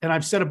Josh, and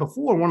I've said it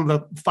before, one of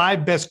the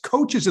 5 best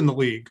coaches in the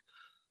league.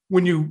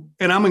 And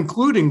I'm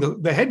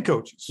including the head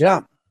coaches.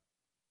 Yeah.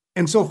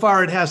 And so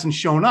far, it hasn't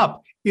shown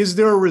up. Is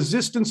there a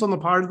resistance on the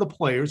part of the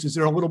players? Is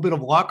there a little bit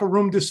of locker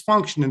room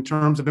dysfunction in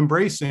terms of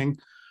embracing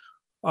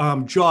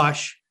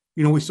Josh?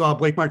 We saw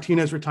Blake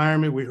Martinez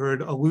retirement. We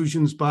heard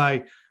allusions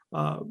by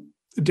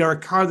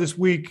Derek Carr this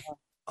week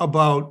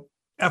about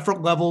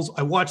effort levels.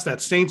 I watched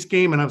that Saints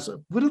game and I was like,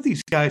 what are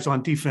these guys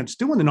on defense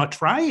doing? They're not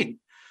trying.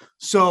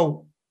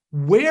 So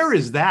where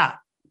is that?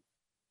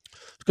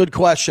 Good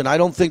question. I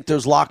don't think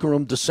there's locker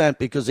room dissent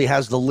because he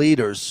has the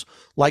leaders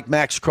like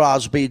Max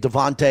Crosby,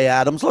 Davante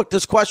Adams. Look,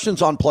 this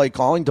question's on play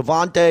calling.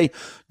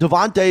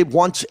 Davante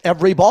wants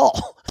every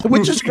ball,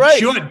 which is great.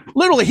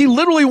 He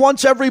literally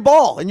wants every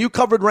ball. And you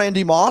covered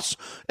Randy Moss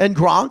and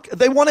Gronk.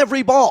 They want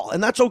every ball,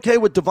 and that's okay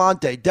with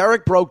Davante.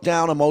 Derek broke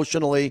down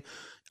emotionally,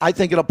 I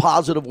think in a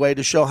positive way,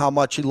 to show how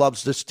much he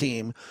loves this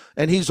team,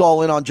 and he's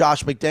all in on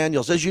Josh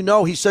McDaniels. As you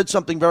know, he said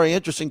something very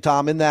interesting,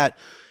 Tom, in that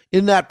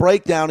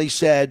breakdown. He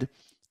said,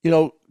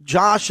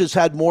 Josh has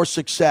had more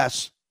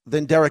success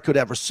than Derek could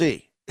ever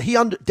see.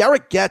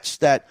 Derek gets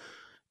that,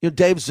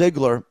 Dave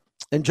Ziegler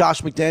and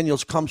Josh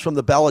McDaniels comes from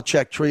the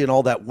Belichick tree and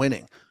all that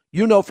winning.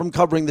 From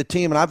covering the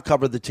team, and I've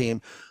covered the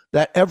team,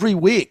 that every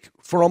week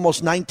for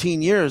almost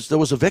 19 years, there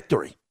was a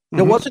victory.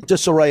 There wasn't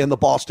disarray in the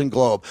Boston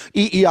Globe,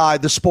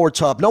 EEI, the Sports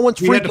Hub. No one's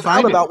freaking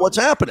out about what's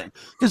happening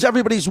because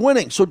everybody's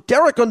winning. So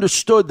Derek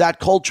understood that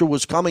culture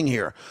was coming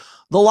here.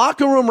 The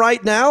locker room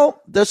right now,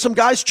 there's some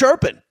guys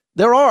chirping.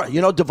 There are.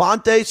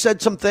 Davante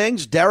said some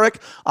things. Derek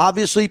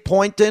obviously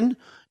pointing,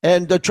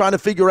 and they're trying to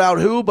figure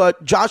out who.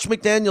 But Josh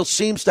McDaniels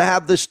seems to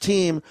have this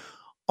team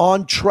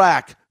on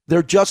track.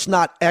 They're just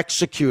not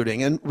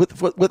executing. And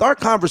with our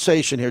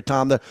conversation here,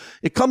 Tom,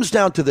 it comes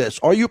down to this.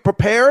 Are you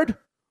prepared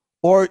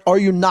or are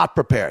you not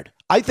prepared?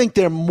 I think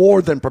they're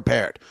more than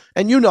prepared.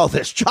 And you know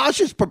this. Josh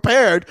is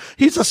prepared.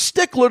 He's a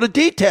stickler to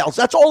details.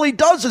 That's all he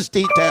does is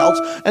details,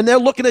 and they're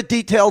looking at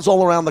details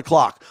all around the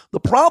clock. The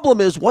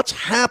problem is what's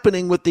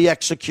happening with the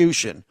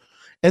execution.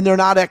 And they're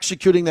not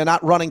executing. They're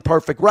not running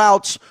perfect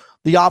routes.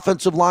 The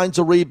offensive line's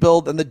a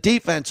rebuild, and the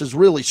defense is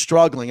really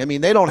struggling. I mean,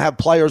 they don't have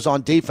players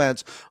on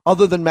defense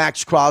other than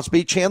Max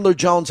Crosby. Chandler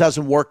Jones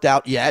hasn't worked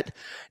out yet.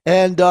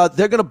 And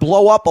they're going to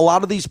blow up a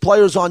lot of these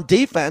players on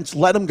defense,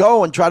 let them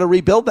go, and try to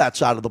rebuild that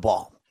side of the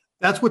ball.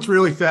 That's what's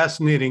really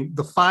fascinating.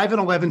 The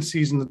 5-11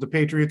 season that the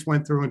Patriots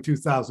went through in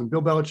 2000,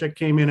 Bill Belichick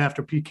came in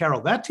after Pete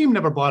Carroll. That team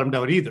never bottomed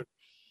out either. It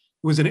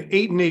was an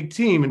 8-8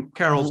 team in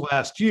Carroll's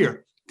last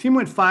year. Team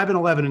went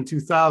 5-11 in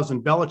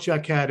 2000.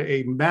 Belichick had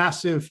a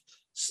massive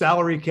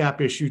salary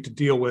cap issue to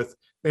deal with.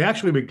 They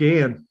actually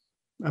began,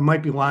 I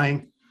might be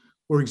lying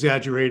or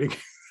exaggerating,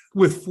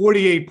 with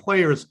 48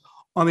 players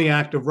on the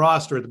active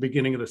roster at the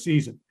beginning of the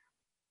season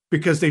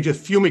because they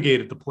just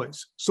fumigated the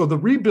place. So the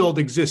rebuild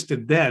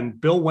existed then.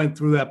 Bill went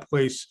through that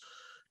place,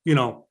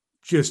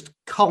 just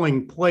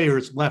culling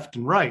players left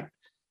and right.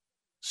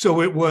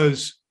 So it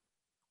was,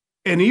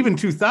 and even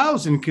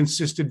 2000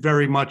 consisted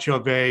very much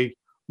of a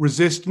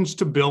resistance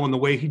to Bill and the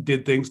way he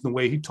did things, and the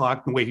way he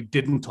talked, and the way he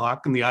didn't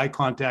talk, and the eye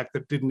contact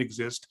that didn't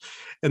exist,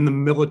 and the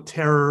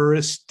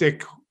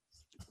militaristic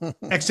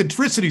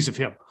eccentricities of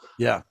him.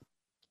 Yeah.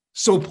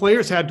 So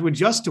players had to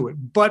adjust to it.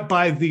 But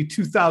by the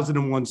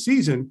 2001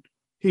 season,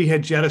 he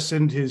had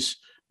jettisoned his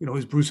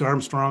Bruce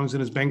Armstrongs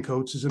and his Ben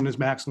Coates and his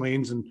Max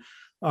Lanes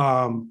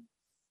and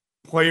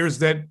players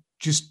that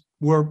just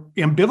were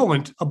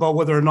ambivalent about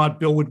whether or not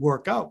Bill would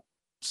work out.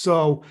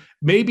 So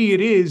maybe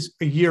it is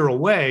a year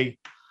away,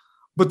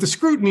 but the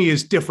scrutiny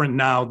is different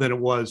now than it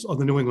was on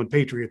the New England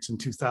Patriots in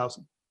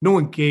 2000. No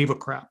one gave a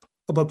crap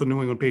about the New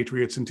England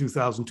Patriots in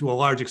 2000 to a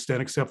large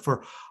extent, except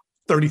for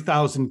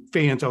 30,000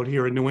 fans out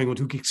here in New England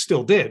who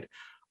still did.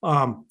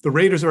 The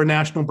Raiders are a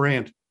national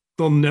brand.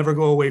 They'll never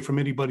go away from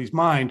anybody's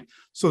mind.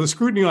 So the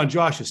scrutiny on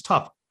Josh is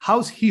tough.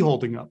 How's he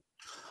holding up?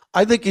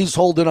 I think he's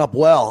holding up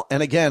well.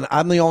 And again,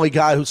 I'm the only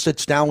guy who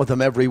sits down with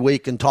him every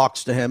week and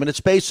talks to him. And it's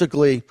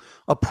basically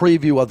a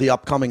preview of the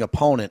upcoming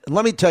opponent. And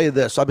let me tell you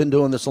this, I've been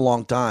doing this a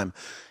long time.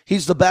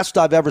 He's the best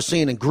I've ever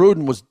seen. And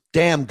Gruden was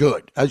damn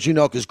good, as you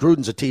know, because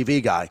Gruden's a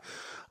TV guy.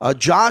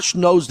 Josh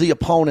knows the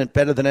opponent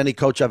better than any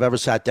coach I've ever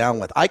sat down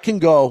with. I can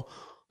go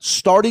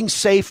starting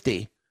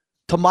safety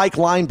to Mike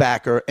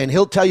linebacker, and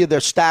he'll tell you their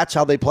stats,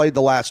 how they played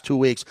the last 2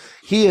 weeks.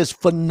 He is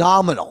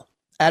phenomenal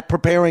at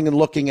preparing and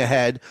looking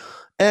ahead.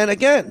 And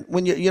again,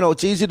 when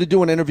it's easy to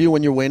do an interview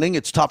when you're winning.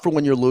 It's tougher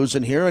when you're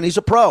losing here. And he's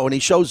a pro, and he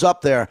shows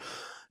up there.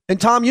 And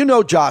Tom,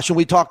 Josh, and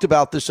we talked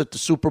about this at the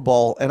Super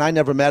Bowl, and I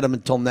never met him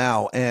until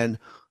now. And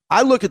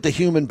I look at the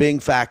human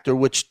being factor,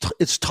 which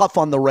it's tough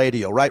on the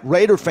radio, right?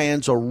 Raider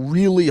fans are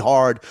really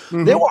hard.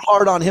 Mm-hmm. They were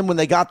hard on him when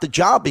they got the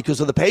job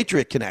because of the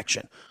Patriot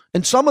connection.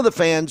 And some of the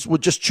fans were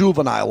just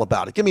juvenile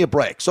about it. Give me a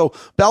break. So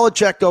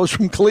Belichick goes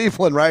from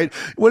Cleveland, right?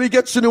 When he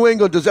gets to New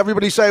England, does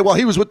everybody say, well,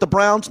 he was with the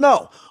Browns?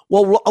 No.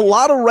 Well, a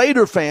lot of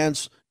Raider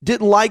fans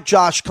didn't like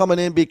Josh coming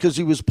in because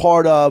he was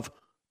part of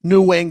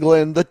New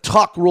England, the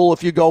Tuck rule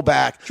if you go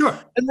back. Sure.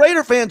 And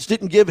Raider fans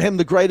didn't give him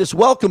the greatest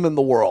welcome in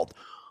the world.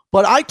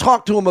 But I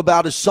talked to him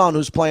about his son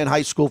who's playing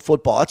high school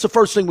football. That's the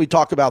first thing we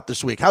talk about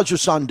this week. How's your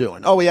son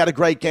doing? Oh, he had a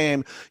great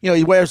game.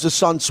 He wears his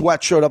son's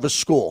sweatshirt of his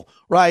school,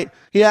 right?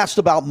 He asked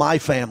about my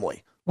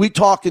family. We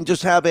talk and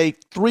just have a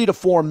 3 to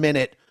 4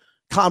 minute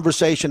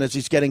conversation as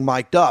he's getting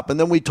mic'd up. And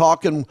then we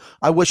talk and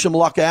I wish him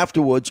luck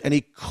afterwards. And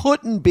he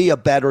couldn't be a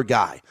better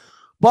guy.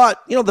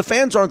 But, the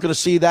fans aren't going to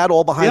see that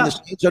all behind the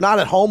scenes. They're not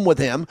at home with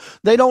him.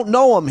 They don't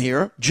know him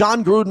here.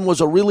 John Gruden was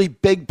a really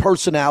big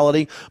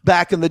personality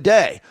back in the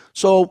day.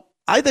 So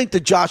I think that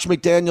Josh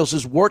McDaniels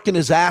is working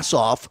his ass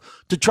off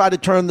to try to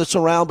turn this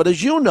around. But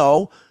as you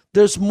know,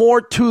 there's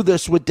more to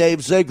this with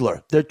Dave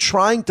Ziegler. They're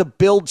trying to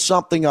build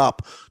something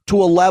up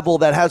to a level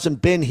that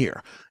hasn't been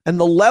here. And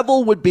the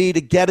level would be to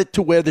get it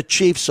to where the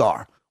Chiefs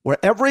are, where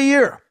every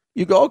year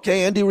you go,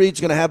 okay, Andy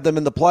Reid's going to have them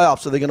in the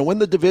playoffs. Are they going to win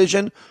the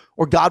division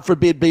or, God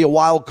forbid, be a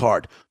wild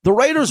card? The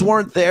Raiders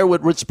weren't there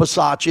with Rich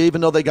Bisaccia,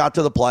 even though they got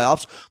to the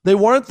playoffs. They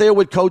weren't there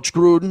with Coach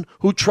Gruden,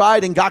 who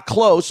tried and got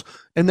close,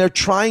 and they're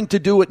trying to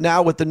do it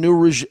now with the new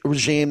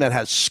regime that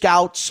has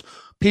scouts,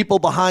 people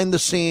behind the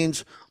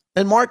scenes.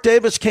 And Mark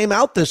Davis came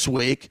out this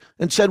week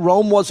and said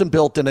Rome wasn't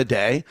built in a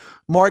day.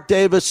 Mark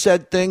Davis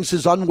said things,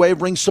 his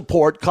unwavering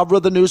support, cover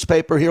of the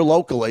newspaper here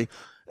locally.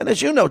 And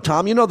as you know,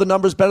 Tom, the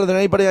numbers better than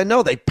anybody I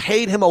know. They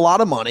paid him a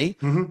lot of money.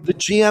 Mm-hmm. The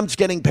GM's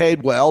getting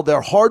paid well. They're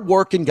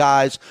hardworking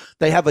guys.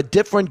 They have a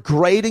different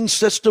grading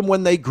system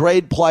when they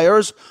grade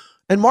players.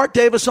 And Mark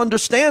Davis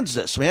understands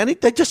this, man.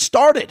 They just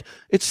started.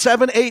 It's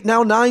 7, 8,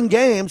 now 9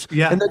 games.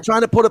 Yeah. And they're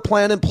trying to put a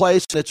plan in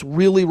place. And it's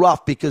really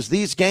rough because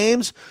these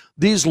games,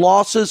 these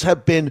losses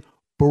have been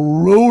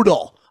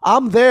brutal.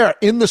 I'm there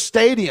in the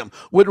stadium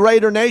with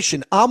Raider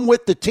Nation. I'm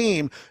with the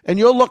team, and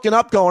you're looking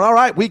up going, all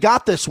right, we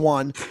got this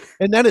one.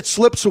 And then it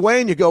slips away,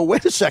 and you go,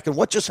 wait a second,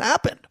 what just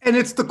happened? And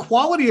it's the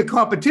quality of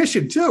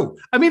competition, too.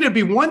 I mean, it'd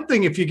be one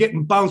thing if you're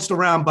getting bounced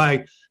around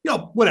by,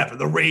 whatever,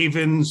 the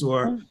Ravens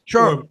or,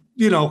 sure,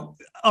 or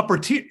upper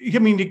tier. I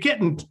mean, you're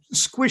getting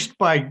squished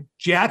by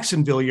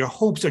Jacksonville. Your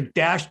hopes are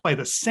dashed by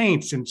the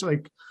Saints. And it's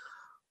like,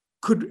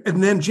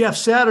 and then Jeff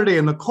Saturday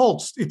and the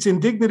Colts, it's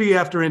indignity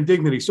after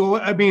indignity. So,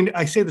 I mean,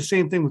 I say the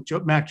same thing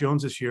with Mac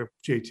Jones this year,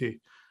 JT.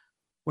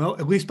 Well,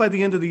 at least by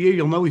the end of the year,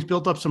 you'll know he's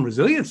built up some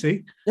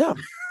resiliency. Yeah.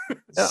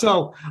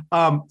 So,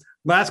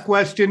 last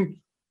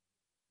question.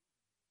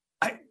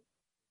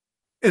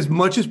 As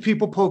much as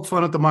people poke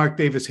fun at the Mark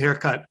Davis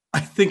haircut,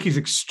 I think he's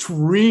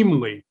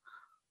extremely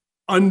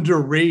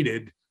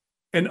underrated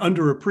and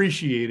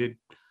underappreciated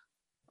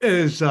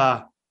is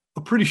a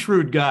pretty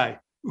shrewd guy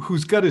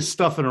who's got his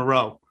stuff in a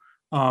row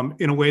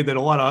in a way that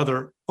a lot of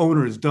other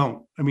owners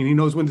don't. I mean, he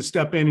knows when to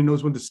step in, he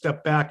knows when to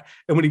step back.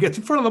 And when he gets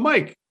in front of the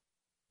mic,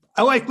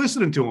 I like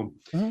listening to him.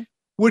 Mm-hmm.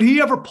 Would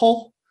he ever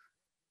pull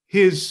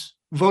his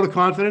vote of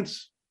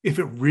confidence if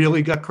it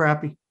really got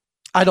crappy?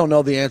 I don't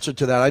know the answer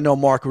to that. I know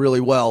Mark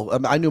really well.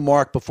 I knew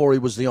Mark before he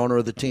was the owner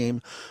of the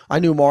team. I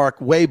knew Mark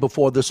way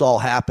before this all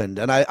happened.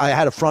 And I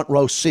had a front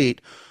row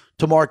seat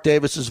to Mark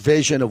Davis's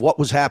vision of what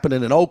was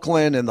happening in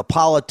Oakland and the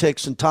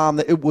politics. And Tom,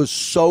 it was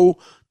so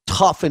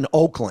tough in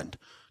Oakland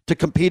to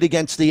compete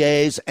against the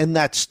A's and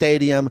that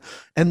stadium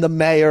and the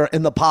mayor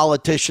and the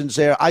politicians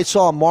there. I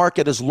saw Mark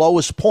at his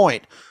lowest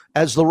point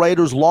as the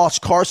Raiders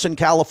lost Carson,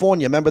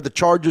 California. Remember the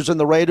Chargers and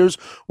the Raiders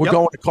were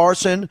going to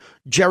Carson?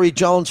 Jerry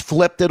Jones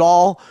flipped it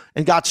all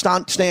and got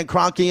Stan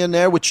Kroenke in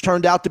there, which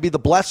turned out to be the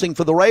blessing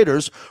for the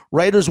Raiders.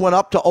 Raiders went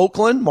up to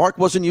Oakland. Mark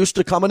wasn't used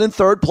to coming in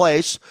third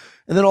place.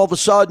 And then all of a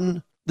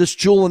sudden, this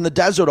jewel in the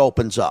desert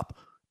opens up.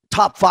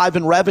 Top 5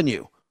 in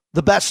revenue.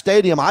 The best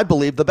stadium, I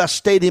believe, the best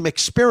stadium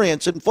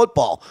experience in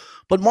football.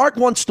 But Mark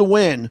wants to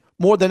win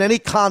more than any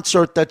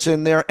concert that's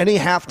in there, any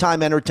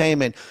halftime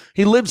entertainment.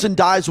 He lives and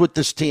dies with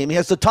this team. He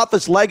has the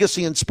toughest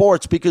legacy in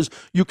sports because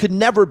you could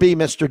never be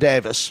Mr.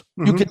 Davis.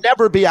 Mm-hmm. You could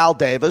never be Al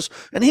Davis.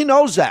 And he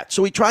knows that.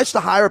 So he tries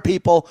to hire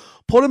people,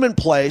 put them in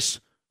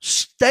place,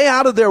 stay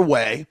out of their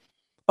way.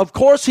 Of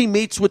course, he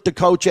meets with the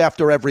coach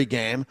after every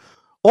game.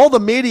 All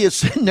the media is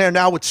sitting there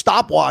now with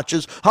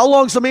stopwatches. How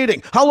long's the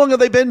meeting? How long have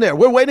they been there?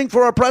 We're waiting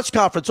for our press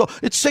conference. So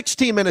it's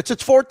 16 minutes.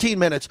 It's 14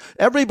 minutes.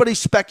 Everybody's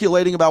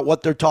speculating about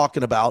what they're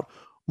talking about.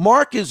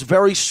 Mark is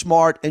very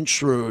smart and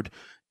shrewd,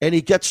 and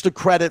he gets the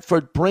credit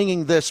for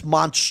bringing this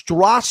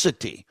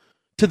monstrosity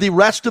to the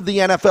rest of the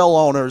NFL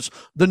owners,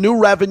 the new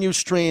revenue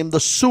stream,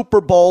 the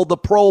Super Bowl, the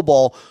Pro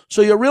Bowl.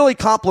 So you're really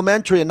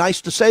complimentary and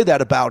nice to say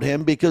that about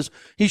him because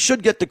he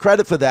should get the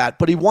credit for that,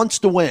 but he wants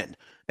to win.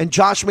 And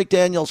Josh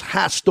McDaniels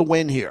has to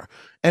win here.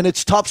 And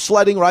it's tough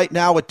sledding right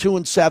now at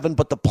 2-7,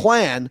 but the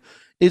plan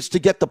is to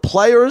get the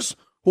players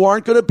who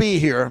aren't going to be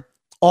here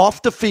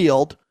off the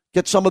field,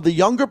 get some of the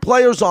younger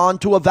players on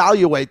to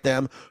evaluate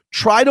them,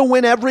 try to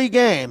win every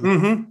game,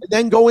 and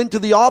then go into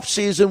the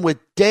offseason with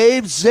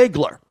Dave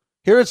Ziegler.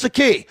 Here's the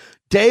key.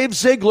 Dave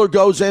Ziegler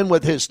goes in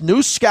with his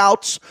new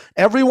scouts,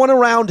 everyone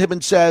around him,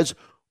 and says,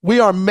 we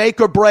are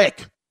make or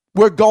break.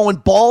 We're going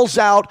balls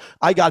out.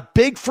 I got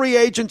big free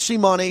agency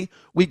money.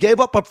 We gave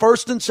up a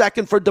first and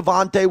second for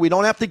Devontae. We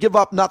don't have to give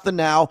up nothing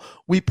now.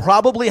 We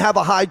probably have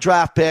a high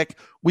draft pick.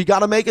 We got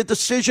to make a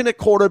decision at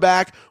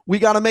quarterback. We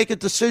got to make a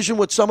decision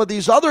with some of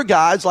these other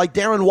guys like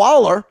Darren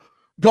Waller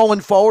going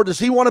forward. Does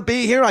he want to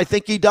be here? I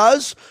think he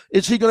does.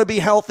 Is he going to be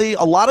healthy?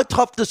 A lot of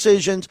tough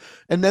decisions.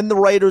 And then the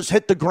Raiders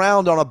hit the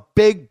ground on a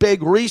big,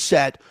 big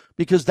reset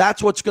because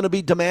that's what's going to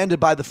be demanded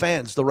by the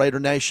fans, the Raider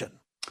Nation.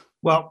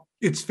 Well,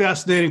 it's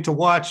fascinating to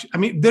watch. I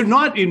mean, they're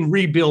not in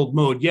rebuild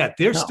mode yet.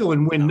 They're still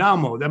in win now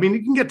mode. I mean,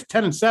 you can get to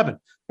 10-7.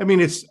 I mean,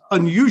 it's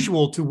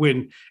unusual to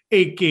win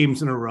 8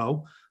 games in a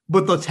row,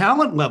 but the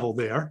talent level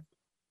there.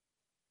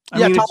 Tom,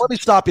 let me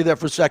stop you there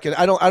for a second.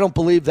 I don't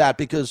believe that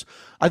because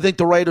I think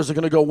the Raiders are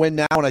going to go win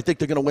now, and I think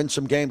they're going to win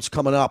some games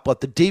coming up. But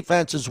the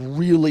defense is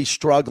really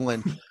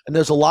struggling, and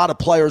there's a lot of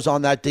players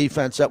on that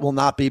defense that will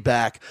not be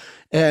back.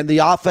 And the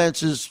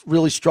offense is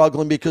really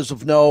struggling because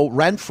of no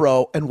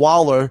Renfro and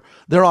Waller.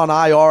 They're on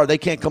IR. They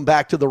can't come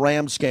back to the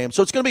Rams game.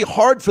 So it's going to be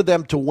hard for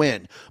them to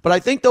win. But I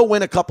think they'll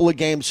win a couple of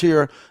games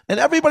here, and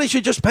everybody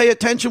should just pay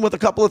attention with a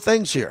couple of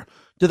things here.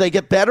 Do they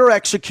get better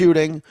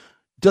executing?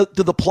 Do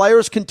the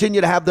players continue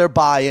to have their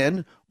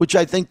buy-in, which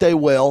I think they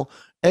will?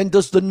 And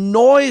does the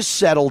noise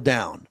settle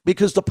down?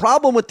 Because the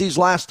problem with these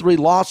last 3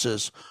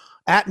 losses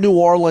at New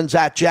Orleans,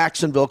 at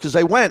Jacksonville, because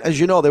they went, as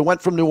you know, they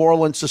went from New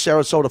Orleans to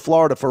Sarasota,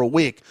 Florida for a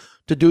week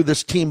to do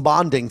this team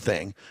bonding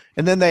thing.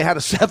 And then they had a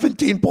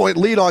 17-point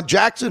lead on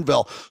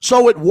Jacksonville.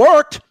 So it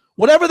worked.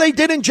 Whatever they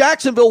did in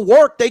Jacksonville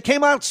worked. They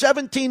came out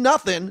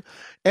 17-0.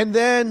 And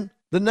then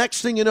the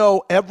next thing you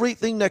know,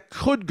 everything that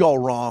could go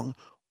wrong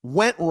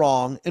went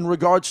wrong in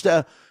regards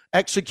to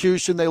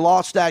execution. They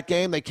lost that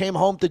game. They came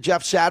home to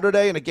Jeff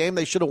Saturday in a game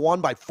they should have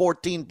won by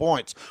 14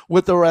 points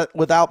with or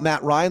without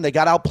Matt Ryan. They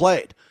got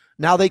outplayed.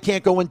 Now they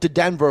can't go into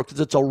Denver because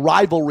it's a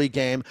rivalry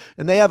game,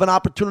 and they have an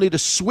opportunity to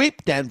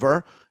sweep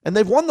Denver, and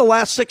they've won the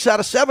last 6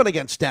 out of 7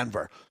 against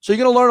Denver. So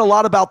you're going to learn a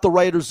lot about the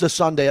Raiders this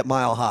Sunday at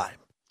Mile High.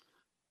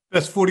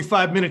 Best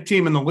 45-minute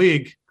team in the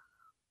league.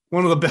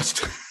 One of the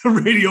best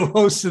radio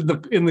hosts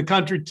in the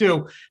country,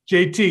 too.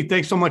 JT,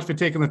 thanks so much for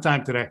taking the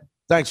time today.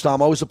 Thanks,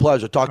 Tom. Always a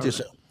pleasure. Talk to you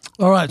soon.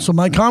 All right, so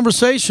my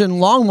conversation,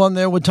 long one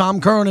there with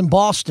Tom Curran in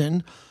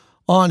Boston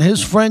on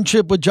his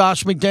friendship with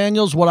Josh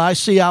McDaniels, what I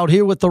see out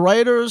here with the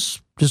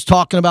Raiders, just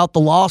talking about the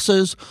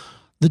losses,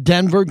 the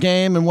Denver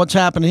game, and what's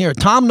happening here.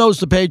 Tom knows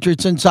the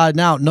Patriots inside and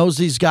out, knows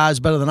these guys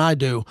better than I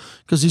do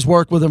because he's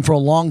worked with them for a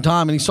long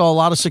time, and he saw a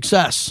lot of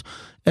success.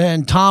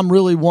 And Tom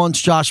really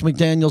wants Josh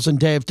McDaniels and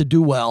Dave to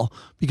do well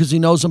because he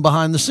knows them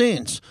behind the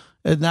scenes.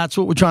 And that's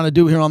what we're trying to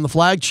do here on the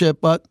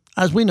flagship. But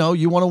as we know,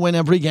 you want to win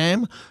every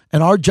game,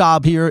 and our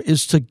job here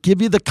is to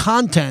give you the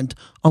content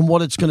on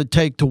what it's going to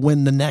take to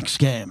win the next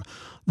game.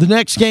 The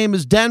next game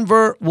is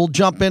Denver. We'll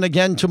jump in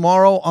again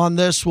tomorrow on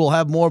this. We'll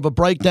have more of a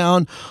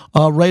breakdown.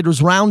 Raiders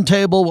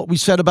Roundtable, what we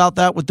said about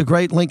that with the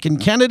great Lincoln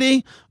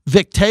Kennedy.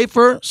 Vic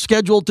Tafer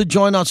scheduled to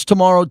join us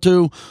tomorrow,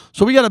 too.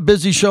 So we got a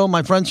busy show.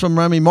 My friends from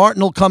Remy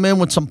Martin will come in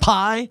with some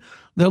pie.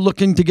 They're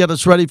looking to get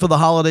us ready for the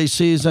holiday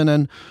season,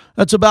 and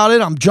that's about it.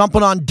 I'm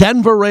jumping on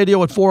Denver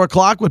radio at 4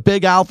 o'clock with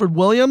Big Alfred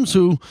Williams,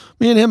 who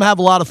me and him have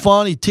a lot of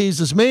fun. He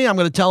teases me. I'm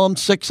going to tell him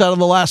 6 out of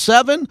the last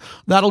 7.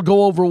 That'll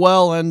go over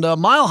well. And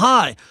Mile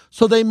High.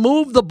 So they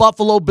moved the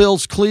Buffalo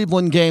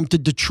Bills-Cleveland game to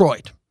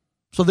Detroit.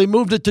 So they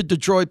moved it to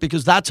Detroit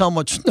because that's how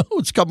much snow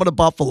is coming to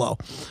Buffalo.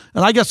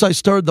 And I guess I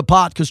stirred the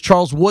pot because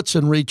Charles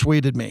Woodson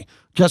retweeted me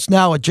just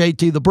now at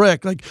JT the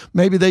Brick. Like,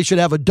 maybe they should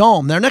have a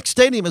dome. Their next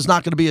stadium is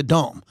not going to be a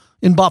dome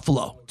in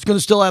Buffalo. It's going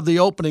to still have the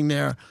opening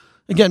there.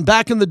 Again,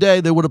 back in the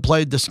day, they would have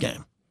played this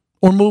game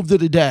or moved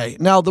it a day.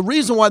 Now, the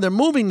reason why they're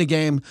moving the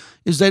game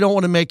is they don't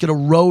want to make it a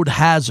road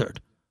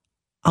hazard.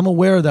 I'm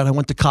aware of that. I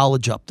went to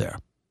college up there.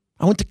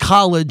 I went to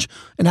college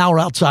an hour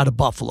outside of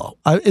Buffalo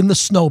in the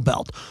snow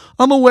belt.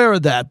 I'm aware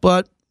of that,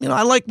 but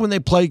I like when they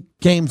play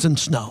games in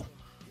snow.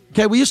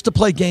 Okay, we used to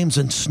play games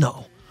in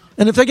snow.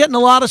 And if they're getting a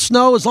lot of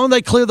snow, as long as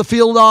they clear the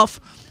field off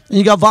and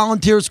you got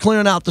volunteers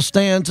clearing out the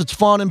stands, it's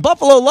fun. And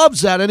Buffalo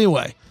loves that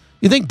anyway.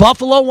 You think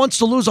Buffalo wants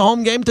to lose a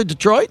home game to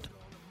Detroit?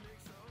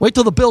 Wait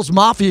till the Bills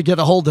Mafia get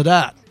a hold of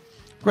that.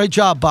 Great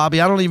job,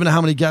 Bobby. I don't even know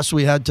how many guests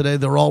we had today.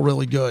 They're all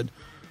really good.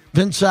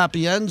 Vince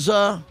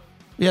Sapienza.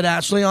 We had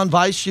Ashley on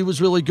Vice. She was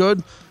really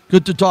good.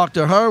 Good to talk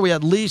to her. We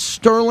had Lee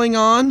Sterling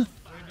on.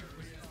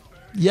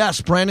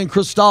 Yes, Brandon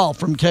Cristal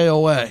from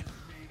KOA.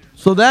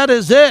 So that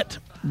is it.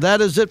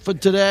 That is it for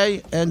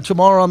today. And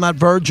tomorrow I'm at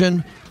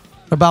Virgin.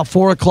 About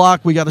 4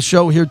 o'clock. We got a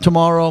show here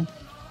tomorrow.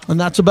 And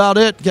that's about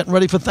it. Getting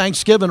ready for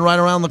Thanksgiving right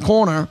around the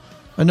corner.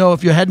 I know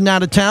if you're heading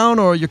out of town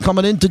or you're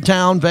coming into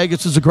town,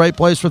 Vegas is a great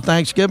place for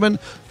Thanksgiving.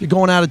 If you're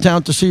going out of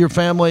town to see your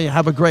family,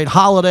 have a great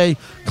holiday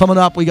coming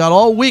up. We got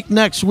all week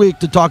next week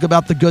to talk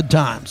about the good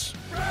times.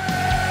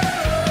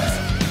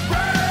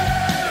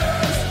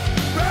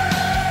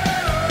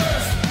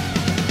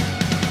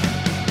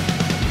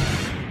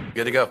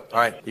 Good to go. All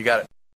right, you got it.